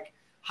really like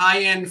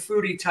high-end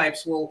foodie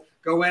types will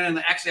go in and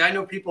actually I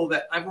know people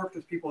that I've worked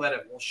with people that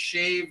will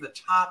shave the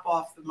top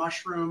off the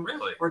mushroom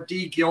or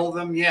de-gill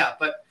them. Yeah,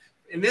 but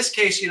in this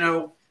case, you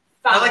know,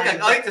 I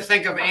like to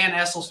think of Ann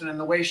Esselstyn and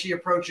the way she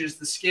approaches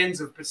the skins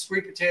of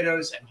sweet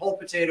potatoes and whole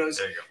potatoes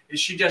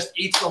is she just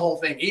eats the whole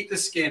thing, eat the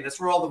skin. That's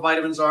where all the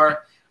vitamins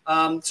are.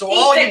 So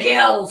all the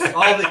gills,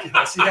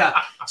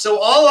 yeah. So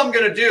all I'm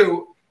going to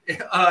do,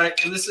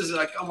 and this is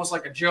like almost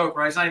like a joke,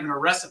 right? It's not even a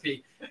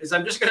recipe. Is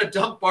I'm just going to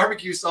dump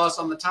barbecue sauce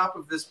on the top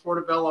of this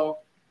Portobello.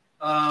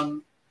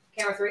 Camera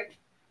 3.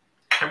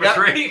 Camera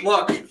 3.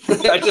 Look,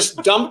 I just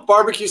dumped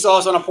barbecue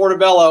sauce on a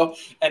Portobello,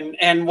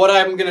 and what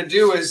I'm going to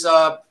do is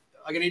I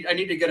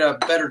need to get a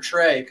better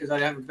tray because I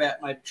haven't.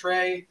 My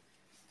tray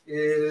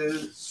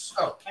is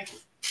thank you.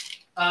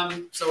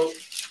 So.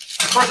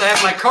 Of course, I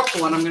have my cooked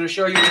one. I'm going to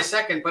show you in a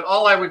second. But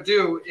all I would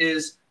do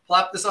is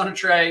plop this on a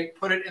tray,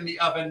 put it in the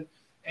oven.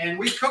 And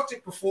we cooked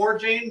it before,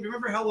 Jane. Do you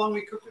remember how long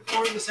we cooked it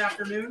for this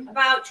afternoon?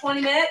 About 20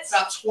 minutes.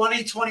 About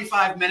 20,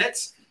 25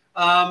 minutes.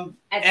 And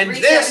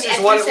this is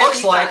what it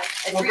looks like.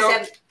 We'll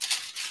go,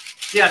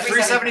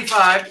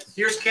 375.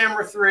 Here's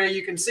camera 3.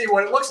 You can see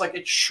what it looks like.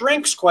 It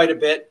shrinks quite a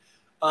bit.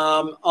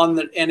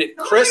 And it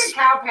crisps.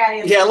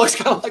 Yeah, it looks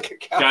kind of like a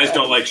cow Guys patty.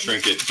 don't like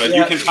shrink it, but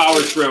you can power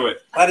through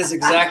it. That is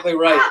exactly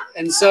right.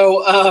 And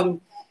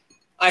so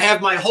I have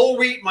my whole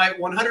wheat, my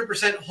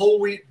 100% whole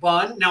wheat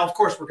bun. Now, of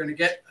course, we're going to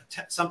get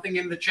something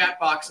in the chat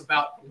box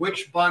about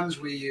which buns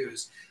we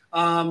use.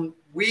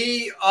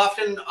 We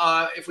often,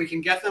 if we can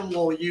get them,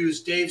 we'll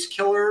use Dave's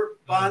Killer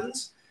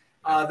buns.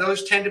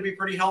 Those tend to be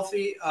pretty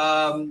healthy.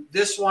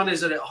 This one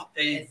is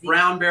a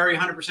brown berry,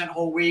 100%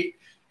 whole wheat.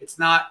 It's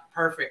not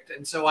perfect.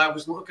 And so I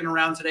was looking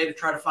around today to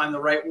try to find the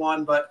right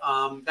one, but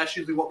that's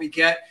usually what we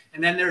get.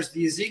 And then there's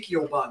the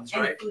Ezekiel buns,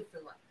 right? Food for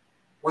Life.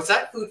 What's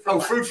that? Food for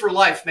Life. Food for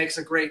Life makes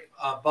a great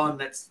bun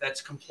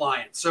that's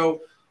compliant.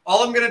 So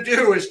all I'm going to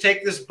do is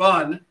take this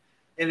bun,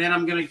 and then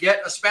I'm going to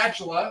get a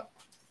spatula.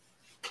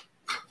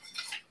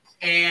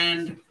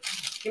 And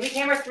give me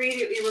camera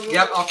 3.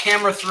 Yep, I'll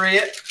camera 3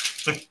 it.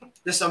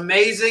 This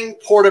amazing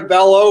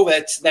Portobello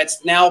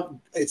that's now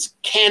it's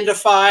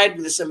candified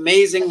with this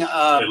amazing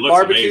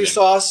barbecue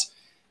sauce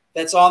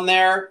that's on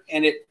there,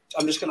 and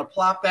I'm just going to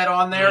plop that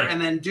on there and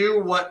then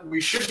do what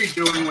we should be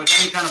doing with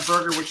any kind of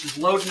burger, which is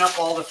loading up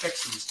all the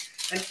fixings.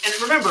 And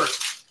remember,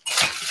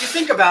 if you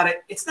think about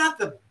it, it's not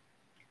the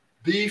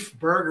beef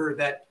burger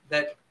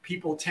that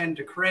people tend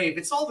to crave.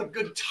 It's all the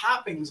good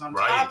toppings on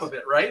top of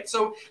it, right?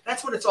 So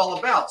that's what it's all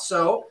about.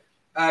 So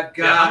I've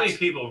got. How many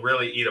people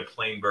really eat a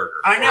plain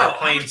burger? I know. Or a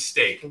plain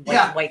steak.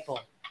 The white bowl.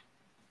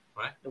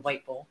 What? The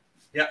white bowl.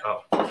 Yeah.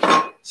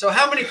 Oh. So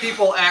how many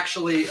people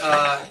actually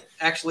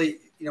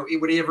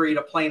would ever eat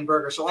a plain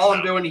burger? So all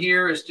I'm doing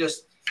here is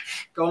just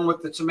going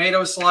with the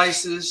tomato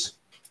slices.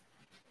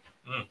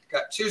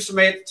 Got 2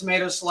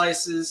 tomato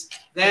slices.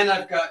 Then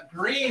I've got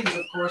greens,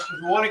 of course,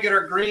 because we want to get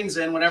our greens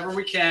in whenever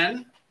we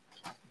can.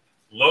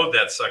 Load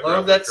that sucker up.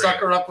 Load that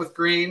sucker up with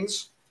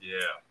greens. Yeah.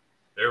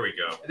 There we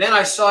go. And then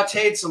I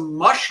sauteed some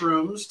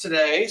mushrooms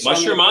today. So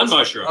mushroom on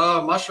mushroom.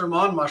 Oh, mushroom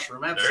on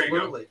mushroom.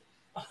 Absolutely.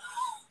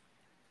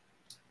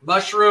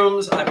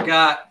 Mushrooms. I've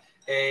got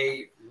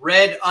a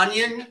red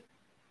onion.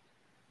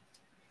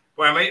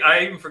 Boy,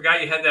 I even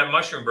forgot you had that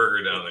mushroom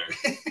burger down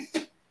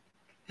there.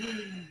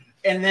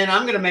 And then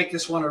I'm going to make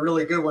this one a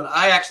really good one.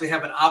 I actually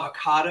have an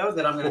avocado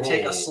that I'm going to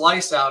take a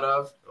slice out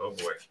of. Oh,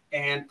 boy.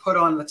 And put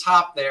on the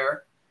top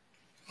there.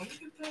 Oh,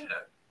 look at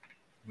that.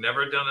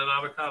 Never done an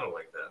avocado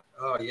like that.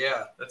 Oh,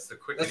 yeah. That's the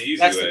quick and easy way.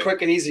 That's the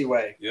quick and easy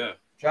way. Yeah.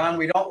 John,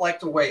 we don't like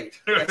to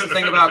wait. That's the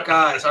thing about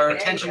guys. Our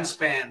attention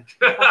span.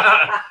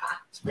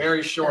 It's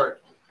very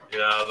short.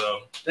 Yeah,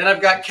 though. Then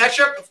I've got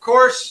ketchup, of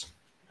course.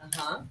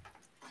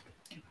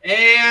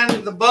 And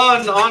the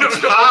bun on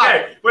top.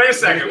 Okay, wait a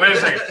second.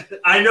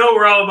 I know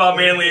we're all about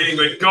manly eating,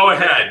 but go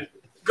ahead.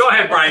 Go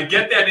ahead, Brian.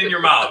 Get that in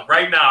your mouth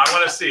right now. I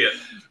want to see it.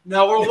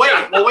 No, we'll wait.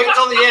 We'll wait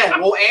until the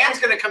end. Well, Anne's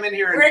going to come in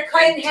here and, We're gonna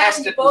cut it in half test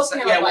and it. both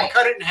have a Yeah, we'll bite.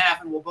 cut it in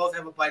half and we'll both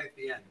have a bite at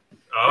the end.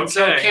 Okay. And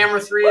so camera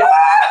 3. Woo!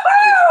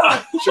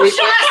 Should we,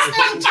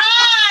 Just in time.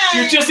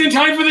 You're just in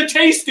time for the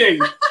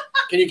tasting.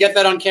 can you get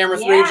that on camera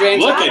 3, Yeah.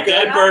 James? Look Got at it,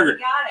 that got it, burger.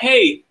 got it.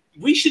 Hey,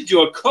 we should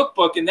do a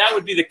cookbook, and that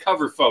would be the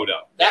cover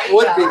photo. That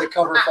would be the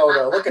cover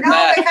photo. Look at No,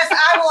 that. because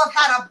I will have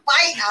had a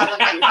bite out of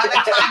it by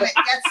the time it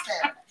gets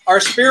there. Our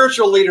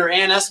spiritual leader,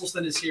 Ann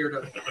Esselstyn, is here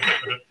to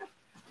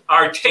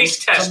Our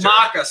taste tester.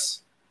 mock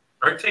us.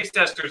 Our taste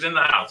tester's in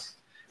the house.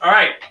 All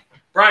right,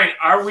 Brian,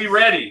 are we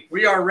ready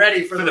We are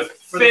ready for the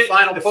fit-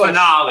 final push.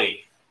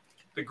 finale,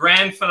 the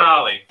grand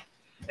finale?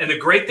 And the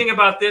great thing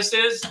about this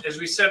is, as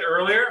we said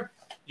earlier,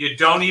 you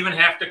don't even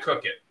have to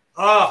cook it.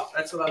 Oh,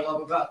 that's what I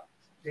love about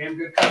damn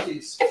good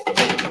cookies.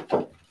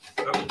 Oh,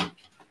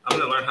 I'm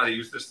going to learn how to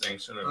use this thing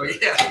sooner. Oh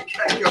yeah,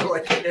 okay, go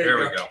like that. There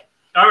we go.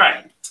 All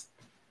right.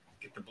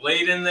 Get the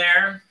blade in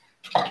there.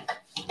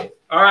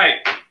 All right.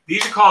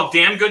 These are called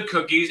Damn Good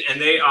Cookies, and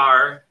they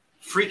are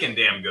freaking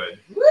damn good.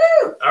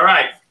 Woo! All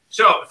right.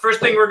 So the first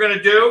thing we're going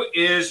to do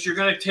is you're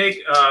going to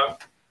take, got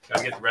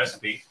to get the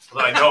recipe,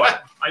 although I know it.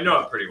 I know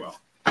it pretty well.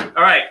 All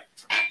right.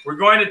 We're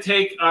going to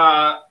take,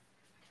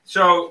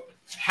 so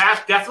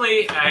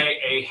definitely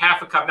a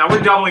half a cup. Now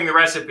we're doubling the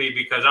recipe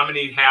because I'm going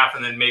to eat half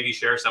and then maybe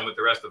share some with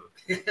the rest of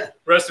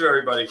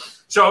everybody.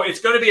 So it's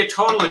going to be a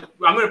total of,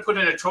 I'm going to put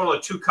in a total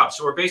of 2 cups.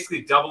 So we're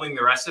basically doubling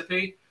the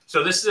recipe.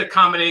 So this is a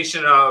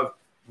combination of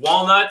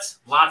walnuts,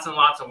 lots and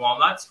lots of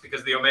walnuts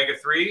because of the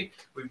omega-3.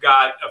 We've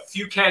got a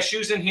few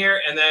cashews in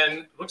here, and then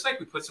it looks like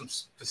we put some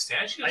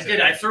pistachios I in did.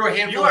 there. I threw a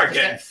handful. You are of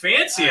getting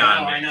fancy I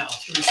on know, me. I know.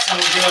 It was so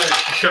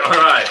good. All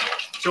right.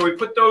 So we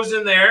put those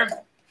in there.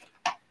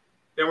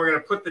 Then we're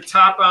going to put the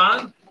top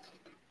on.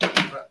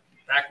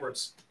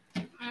 Backwards.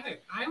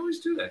 I always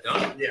do that, don't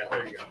I? Yeah,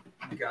 there you go.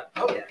 You got.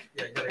 Oh yeah,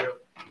 yeah. You gotta go.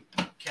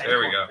 Okay, There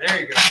we go. There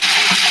you go. All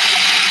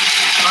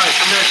right,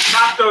 so I'm going to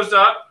chop those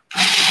up.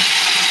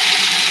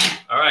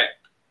 All right.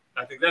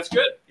 I think that's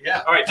good.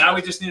 Yeah. All right, now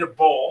we just need a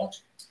bowl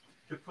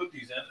to put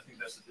these in. I think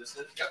that's what this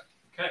is. Yep.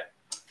 Okay.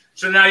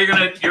 So now you're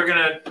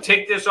gonna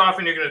take this off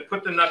and you're gonna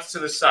put the nuts to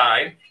the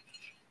side.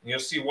 And you'll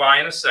see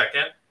why in a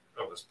second.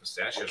 Oh, those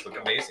pistachios look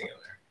amazing in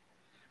there.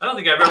 I don't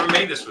think I've ever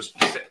made this with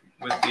the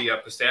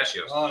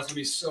pistachios. Oh, it's gonna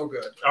be so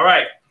good. All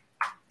right.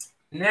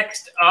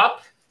 Next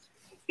up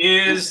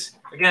is,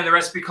 again, the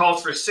recipe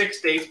calls for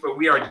 6 dates, but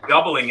we are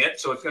doubling it,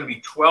 so it's going to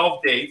be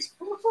 12 dates.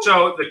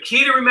 So the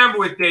key to remember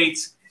with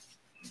dates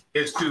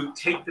is to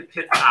take the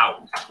pits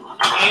out.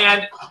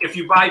 And if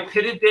you buy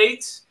pitted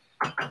dates,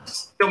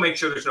 still make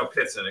sure there's no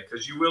pits in it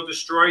because you will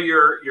destroy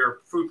your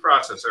food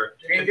processor.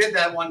 Jane did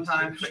that one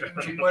time. She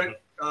put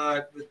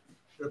the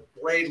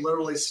blade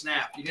literally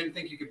snapped. You didn't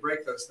think you could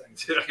break those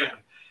things.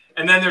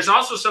 And then there's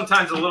also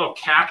sometimes a little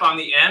cap on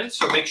the end,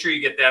 so make sure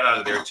you get that out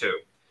of there too.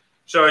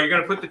 So you're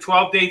going to put the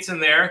 12 dates in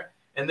there,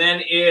 and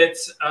then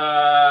it's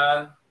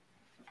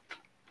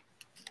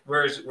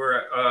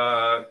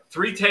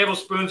 3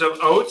 tablespoons of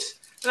oats.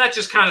 And that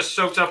just kind of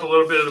soaks up a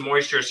little bit of the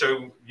moisture,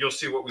 so you'll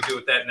see what we do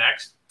with that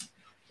next.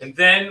 And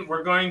then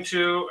we're going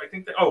to,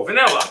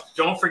 vanilla.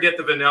 Don't forget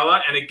the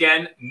vanilla. And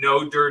again,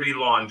 no dirty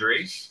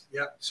laundry.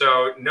 Yep.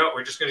 So, no,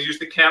 we're just going to use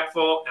the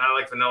capful. And I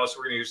like vanilla, so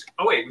we're going to use,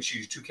 we should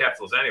use 2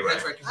 capfuls anyway.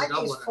 That's right, 'cause I we're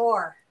doubling use it.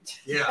 4.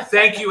 Yeah.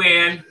 Thank you,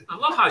 Ann. I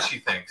love how she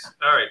thinks.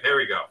 All right, there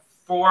we go.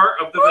 4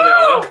 of the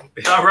vanilla.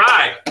 All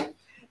right.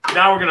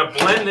 Now we're going to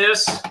blend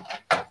this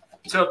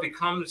until it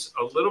becomes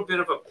a little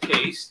bit of a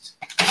paste.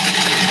 You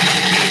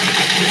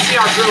can see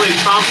how it's really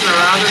bouncing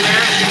around in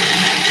there.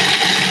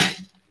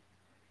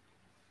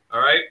 All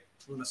right.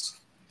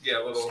 Yeah,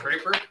 a little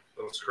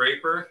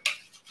scraper.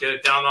 Get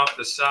it down off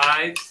the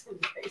sides.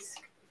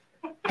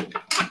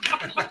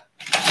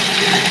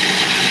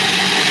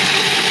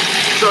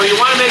 So you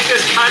want to make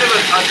this kind of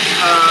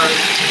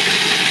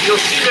you'll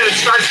see that it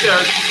starts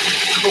to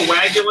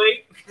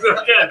coagulate.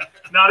 Again,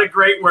 not a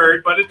great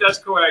word, but it does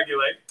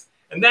coagulate.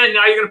 And then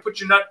now you're going to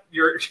put you're going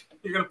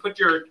to put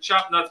your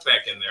chopped nuts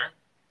back in there.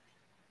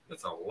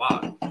 That's a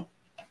lot. All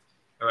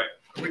right.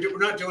 We're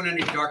not doing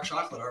any dark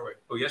chocolate, are we?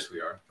 Oh, yes,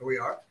 we are. Oh, we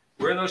are?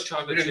 Where are those We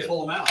chocolate didn't chips?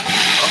 pull them out.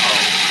 Uh-oh.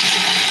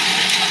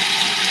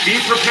 Be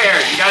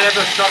prepared. You got to have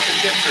those chocolate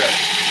chips ready.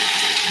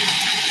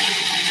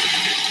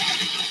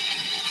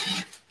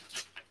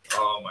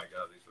 Oh, my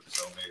God. These look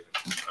so amazing.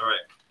 All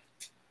right.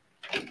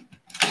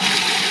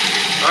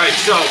 All right.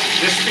 So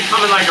this is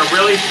becoming like a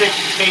really thick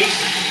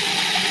paste.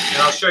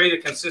 And I'll show you the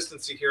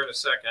consistency here in a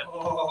second.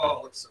 Oh,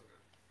 it looks so good.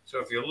 So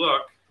if you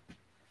look.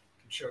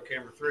 Show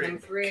camera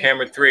 3.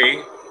 Camera 3.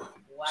 Wow.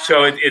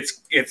 So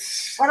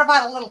it's What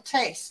about a little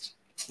taste?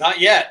 Not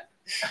yet.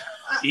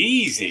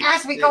 Easy.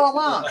 As we go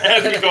along.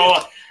 As we go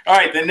on. All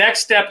right, the next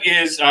step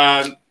is,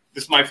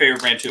 this is my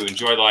favorite brand too,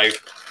 Enjoy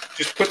Life.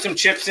 Just put some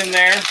chips in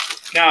there.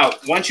 Now,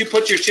 once you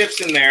put your chips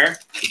in there,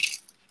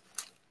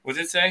 what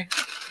does it say?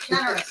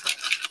 Generous.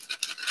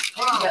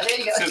 Yeah, there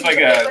you go. This is like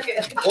a- Look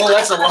at it. Oh,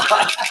 that's a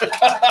lot.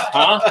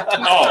 Huh?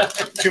 Oh,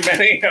 too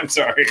many? I'm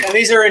sorry. And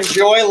these are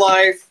Enjoy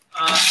Life.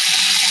 oh,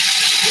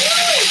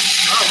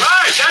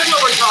 right, that's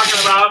what we're talking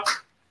about.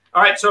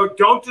 All right, so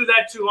don't do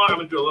that too long. I'm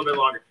gonna do a little bit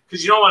longer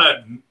because you don't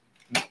want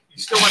to. You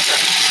still want that.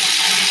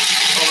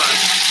 Hold on.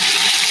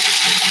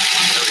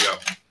 There we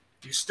go.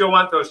 You still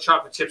want those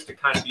chocolate chips to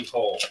kind of be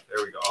whole.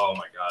 There we go. Oh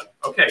my God.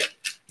 Okay.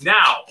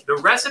 Now the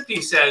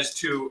recipe says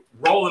to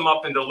roll them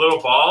up into little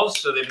balls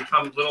so they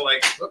become little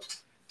like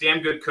damn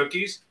good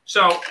cookies.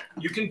 So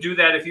you can do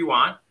that if you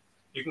want.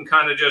 You can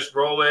kind of just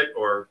roll it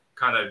or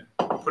kind of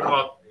put them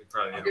all. You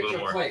probably need a little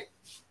more. Plate.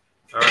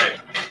 All right.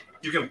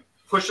 You can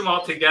push them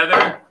all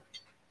together.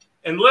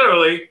 And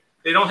literally,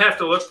 they don't have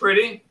to look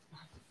pretty.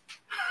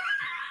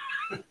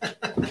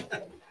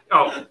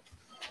 Oh.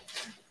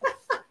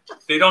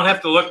 They don't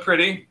have to look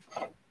pretty.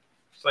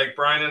 It's like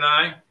Brian and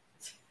I.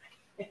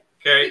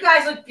 Okay. You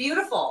guys look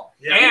beautiful.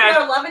 Yeah.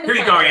 And here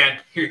you go, Ann.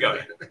 Here you go.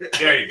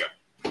 There you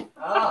go.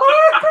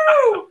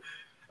 Oh.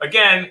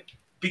 Again,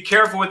 be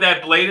careful with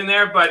that blade in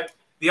there. But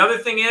the other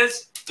thing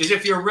is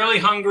if you're really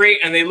hungry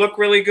and they look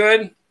really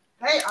good.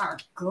 They are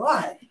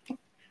good.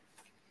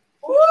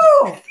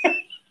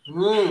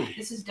 Woo!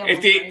 This is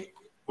doubled, right?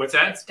 What's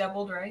that? It's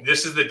doubled, right?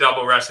 This is the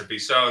double recipe.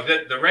 So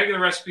the regular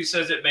recipe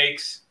says it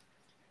makes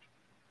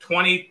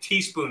 20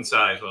 teaspoon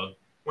size. Well,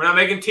 we're not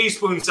making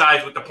teaspoon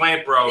size with the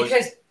Plant Bros.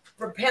 Because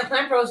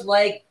Plant Bros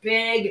like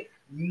big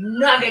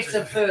nuggets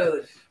of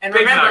food. And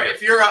Big remember, nugget.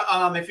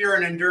 if you're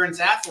an endurance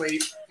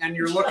athlete and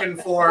you're looking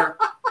for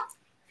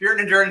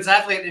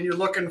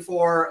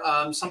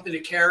something to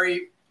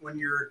carry when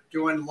you're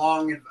doing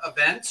long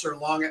events or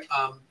long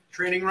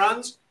training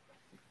runs,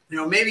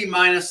 maybe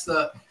minus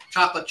the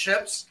chocolate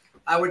chips,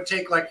 I would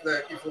take like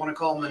if you want to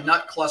call them the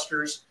nut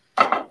clusters,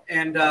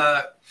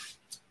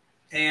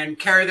 and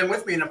carry them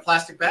with me in a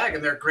plastic bag,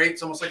 and they're great.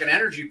 It's almost like an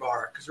energy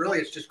bar because really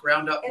it's just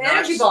ground up An nuts.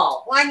 energy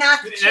ball. Why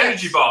not the An chips?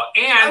 energy ball.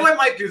 And I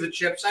might do the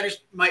chips. That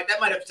might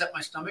upset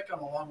my stomach on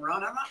the long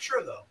run. I'm not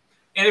sure though.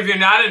 And if you're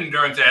not an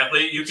endurance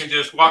athlete, you can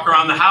just walk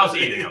around the house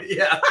eating them.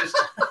 Yeah.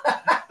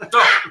 So,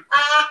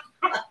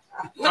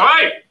 all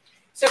right.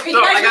 So can So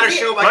you guys I gotta review-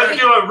 show my- Let's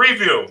do a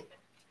review.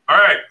 All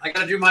right. I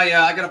gotta do my.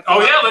 I gotta.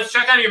 Oh yeah, let's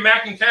check on your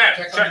mac and cash.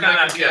 Check on Check on the mac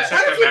that. and Yeah, cash. check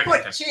What on if you mac and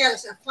put cash. chia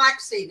and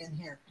flaxseed in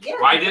here? Yeah.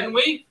 Why didn't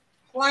we?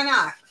 Why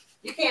not?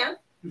 You can.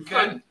 You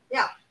could.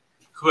 Yeah.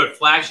 You could put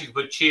flax. You could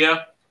put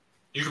chia.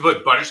 You could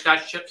put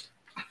butterscotch chips.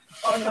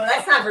 Oh no,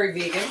 that's not very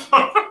vegan.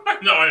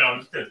 No, I know.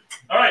 It's good.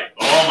 All right.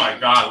 Oh my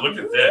God! Look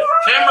at this.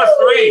 Camera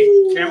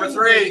 3. Camera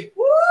 3.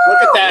 Woo!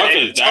 Look at that. Look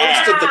It at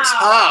that. toasted the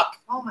top.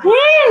 Oh my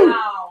Woo!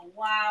 Wow!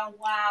 Wow!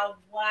 Wow!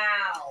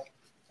 Wow!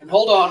 And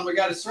hold on, we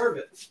gotta serve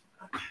it.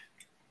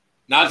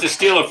 Not to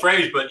steal a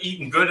phrase, but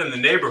eating good in the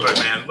neighborhood,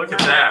 man. Look at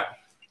that.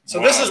 So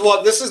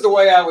Wow. this is the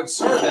way I would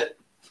serve it.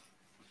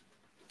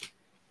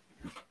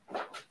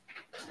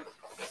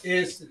 I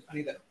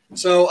need that.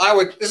 So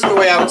this is the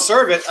way I would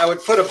serve it. I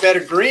would put a bed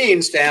of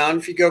greens down.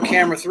 If you go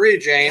camera 3,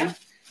 Jane,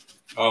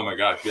 Oh my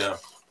gosh! Yeah.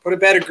 put a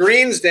bed of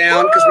greens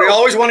down because we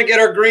always want to get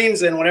our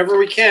greens in whenever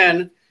we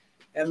can.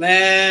 And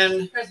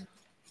then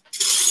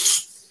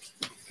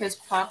Because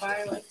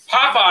Popeye likes.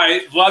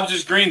 Popeye loves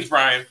his greens,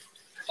 Brian.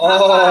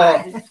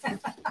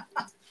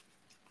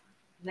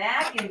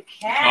 Mac and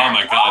cash. Oh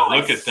my God!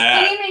 Look it's at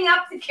that. Steaming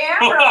up the Oh,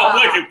 camera.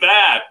 look at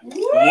that!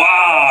 Woo!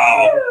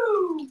 Wow!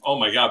 Woo! Oh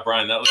my God,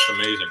 Brian, that looks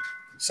amazing.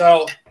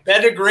 so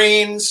bed of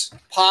greens,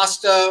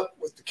 pasta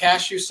with the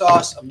cashew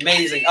sauce,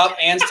 amazing. Up,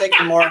 Anne's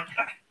taking more.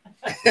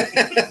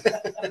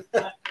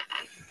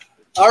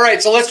 All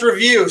right, so let's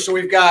review. So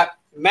we've got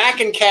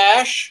mac and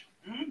cash.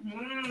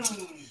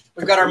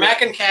 We've got our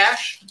mac and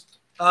cash.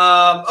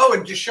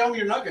 And just show them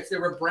your nuggets. They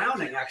were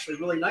browning actually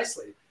really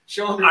nicely.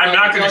 Show them. Your I'm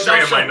not going to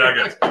nuggets. show you my Don't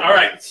nuggets. All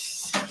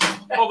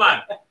right. Hold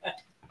on.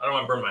 I don't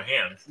want to burn my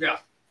hands. Yeah.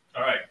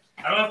 All right.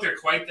 I don't know if they're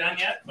quite done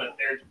yet, but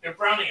they're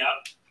browning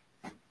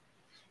up.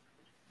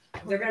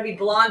 They're going to be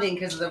blonding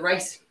because of the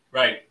rice.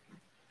 Right.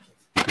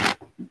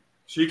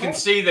 So you can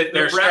see that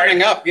They're they're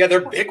browning starting. up. Yeah,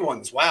 they're big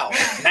ones. Wow,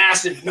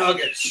 massive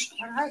nuggets.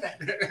 What are they?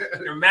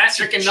 They're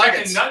massive Chicken chicken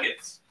nuggets.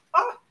 nuggets.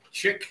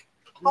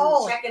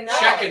 Oh, Checking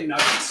that. Chicken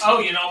nuggets. Oh,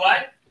 you know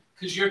what?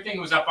 Because your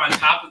thing was up on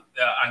top.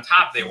 On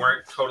top, they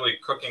weren't totally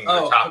cooking the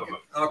top of them.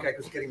 Okay,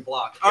 because it's getting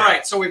blocked. All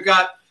right, so we've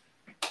got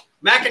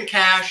mac and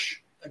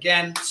cash.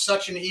 Again,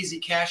 such an easy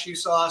cashew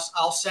sauce.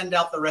 I'll send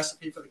out the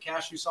recipe for the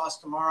cashew sauce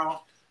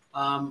tomorrow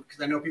because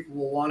I know people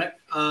will want it.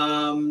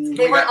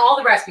 They want all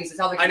the recipes. That's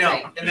all they I can know.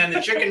 say. And then the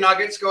chicken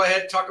nuggets. Go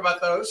ahead, talk about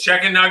those.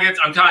 Chicken nuggets,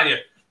 I'm telling you,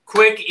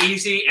 quick,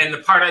 easy, and the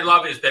part I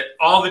love is that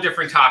all the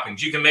different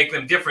toppings, you can make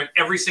them different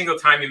every single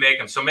time you make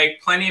them. So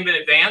make plenty of them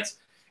in advance,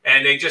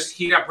 and they just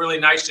heat up really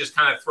nice. Just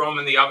kind of throw them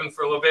in the oven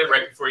for a little bit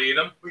right before you eat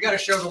them. We got to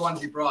show the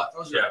ones you brought.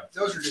 Those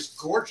are just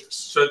gorgeous.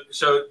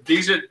 So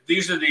these are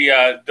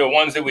the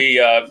ones that we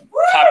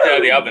popped out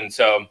of the oven.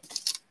 So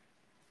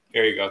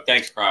there you go.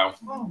 Thanks, Kyle.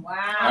 Oh,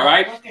 wow. All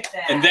right. Look at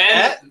that. And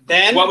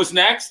then what was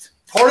next?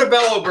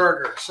 Portobello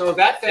burger. So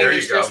that thing There you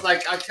is go. just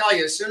like, I tell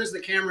you, as soon as the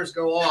cameras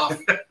go off,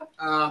 It's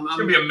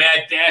gonna be a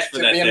mad dash for it's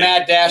that gonna be a thing.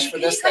 mad dash for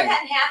Can this you cut thing.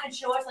 that in half and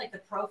show us like the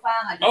profile?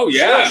 How Oh, you-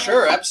 yeah.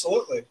 Sure,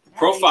 absolutely. That'd be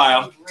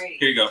Profile. great.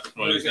 Here you go. Want to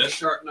We're use gonna this?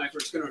 sharp knife.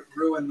 It's gonna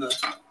ruin the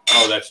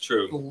Oh, that's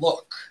true.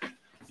 look.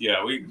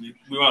 Yeah, we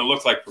want to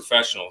look like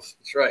professionals.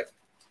 That's right.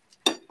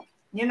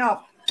 You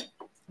know,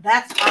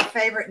 that's our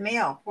favorite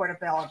meal,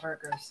 Portobello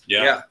burgers.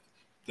 Yeah.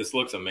 This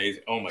looks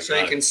amazing. Oh my god! So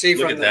you can see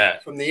look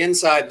at from the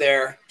inside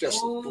there,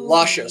 just Ooh,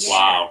 luscious. yeah.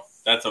 Wow,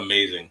 that's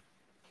amazing.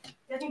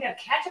 Doesn't have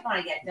ketchup on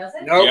it yet, does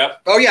it? Nope.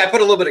 Yep. Oh yeah, I put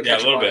a little bit of Yeah, a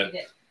ketchup little on bit.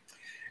 it.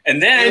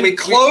 And then And we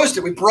closed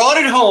it. We brought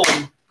it home.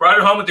 Brought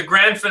it home with the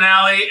grand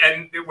finale,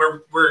 and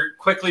we're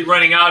quickly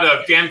running out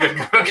of damn good We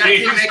gotta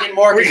cookies. keep making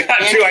more. We got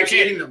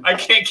to. I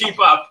can't keep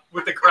up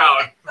with the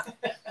crowd.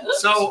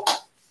 So,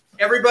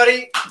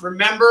 everybody,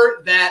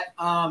 remember that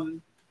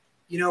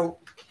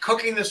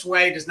cooking this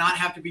way does not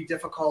have to be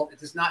difficult. It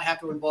does not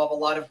have to involve a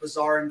lot of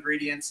bizarre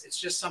ingredients. It's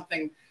just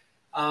something.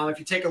 If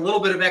you take a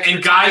little bit of extra,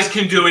 And guys time,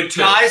 can do it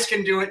too. Guys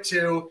can do it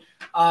too.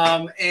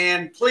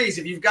 And please,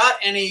 if you've got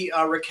any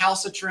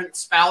recalcitrant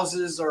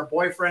spouses or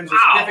boyfriends or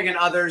Ow. significant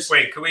others,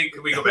 Wait, can we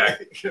go back?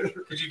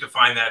 Could you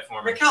define that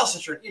for me?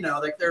 recalcitrant,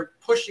 like they're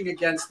pushing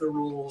against the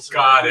rules.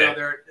 Got it.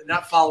 They're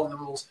not following the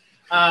rules.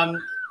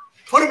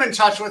 Put them in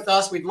touch with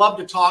us. We'd love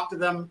to talk to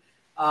them.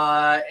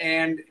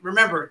 And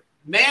remember,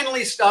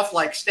 manly stuff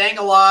like staying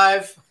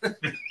alive,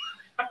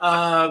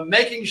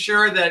 making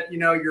sure that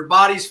your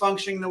body's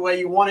functioning the way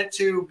you want it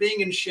to,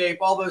 being in shape,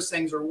 all those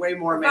things are way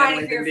more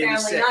manly Providing for than your being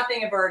family, sick. not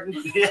being a burden.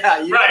 Yeah,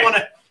 you Right.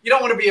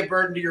 don't want to be a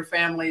burden to your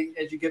family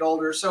as you get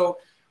older. So,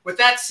 with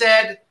that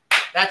said,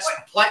 that's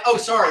oh,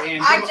 sorry,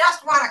 Ann. I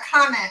just want to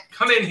comment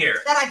Come in here.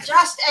 that I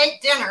just ate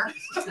dinner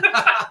and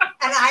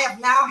I have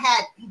now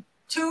had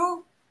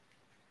 2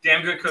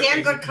 Damn good cookies.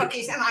 damn good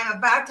cookies, and I'm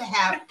about to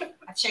have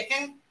a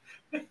chicken,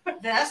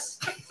 this,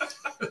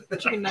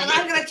 Chicken and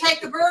I'm going to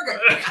take the burger.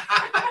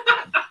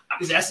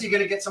 Is Essie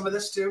going to get some of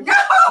this too?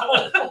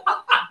 No!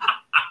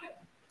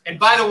 And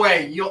by the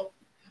way,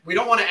 we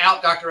don't want to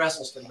out Dr.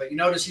 Esselstyn, but you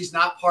notice he's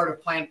not part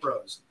of Plant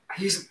Bros.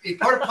 He's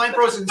part of Plant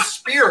Bros in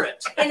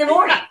spirit. In the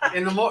morning.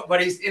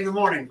 But he's in the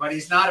morning. But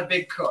he's not a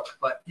big cook.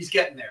 But he's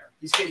getting there.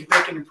 He's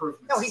making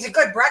improvements. No, he's a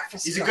good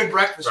breakfast. He's a cook. good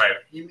breakfast. Right.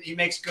 He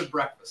makes good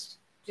breakfast.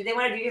 Do they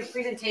want to do a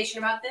presentation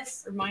about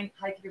this? Remind,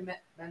 Like your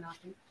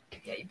menafee?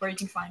 yeah, where you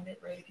can find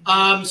it, right?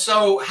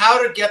 So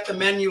how to get the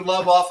men you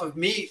love off of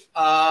meat?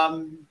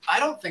 I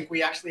don't think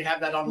we actually have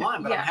that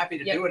online, but I'm Yeah. happy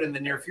to Yeah. do it in the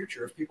near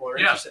future if people are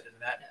Yeah. interested in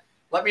that.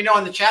 Let me know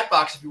in the chat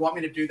box if you want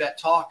me to do that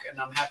talk,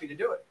 and I'm happy to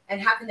do it. And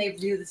how can they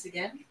view this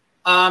again?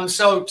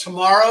 So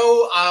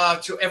tomorrow,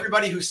 to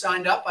everybody who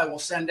signed up, I will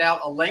send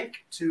out a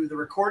link to the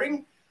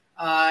recording.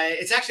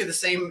 It's actually the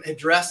same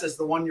address as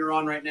the one you're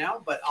on right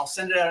now, but I'll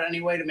send it out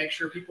anyway to make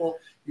sure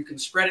you can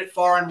spread it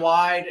far and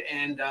wide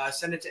and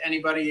send it to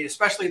anybody,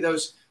 especially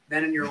those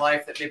men in your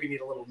life that maybe need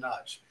a little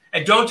nudge.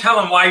 And don't tell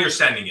them why you're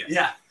sending it.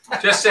 Yeah.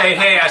 Just say,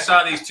 hey, I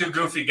saw these 2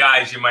 goofy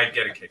guys. You might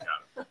get a kick out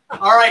of it.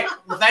 All right.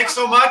 Well, thanks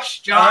so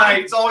much, John. All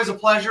right. It's always a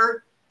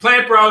pleasure.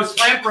 Plant Bros.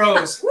 Plant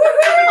Bros. Woohoo!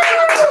 There you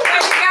go.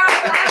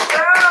 Let's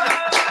go.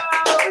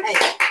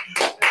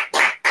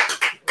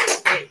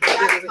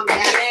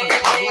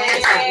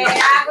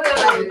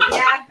 Yahoo!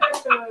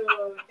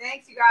 Yahoo!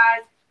 Thanks, you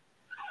guys.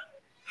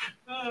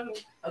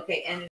 Okay, and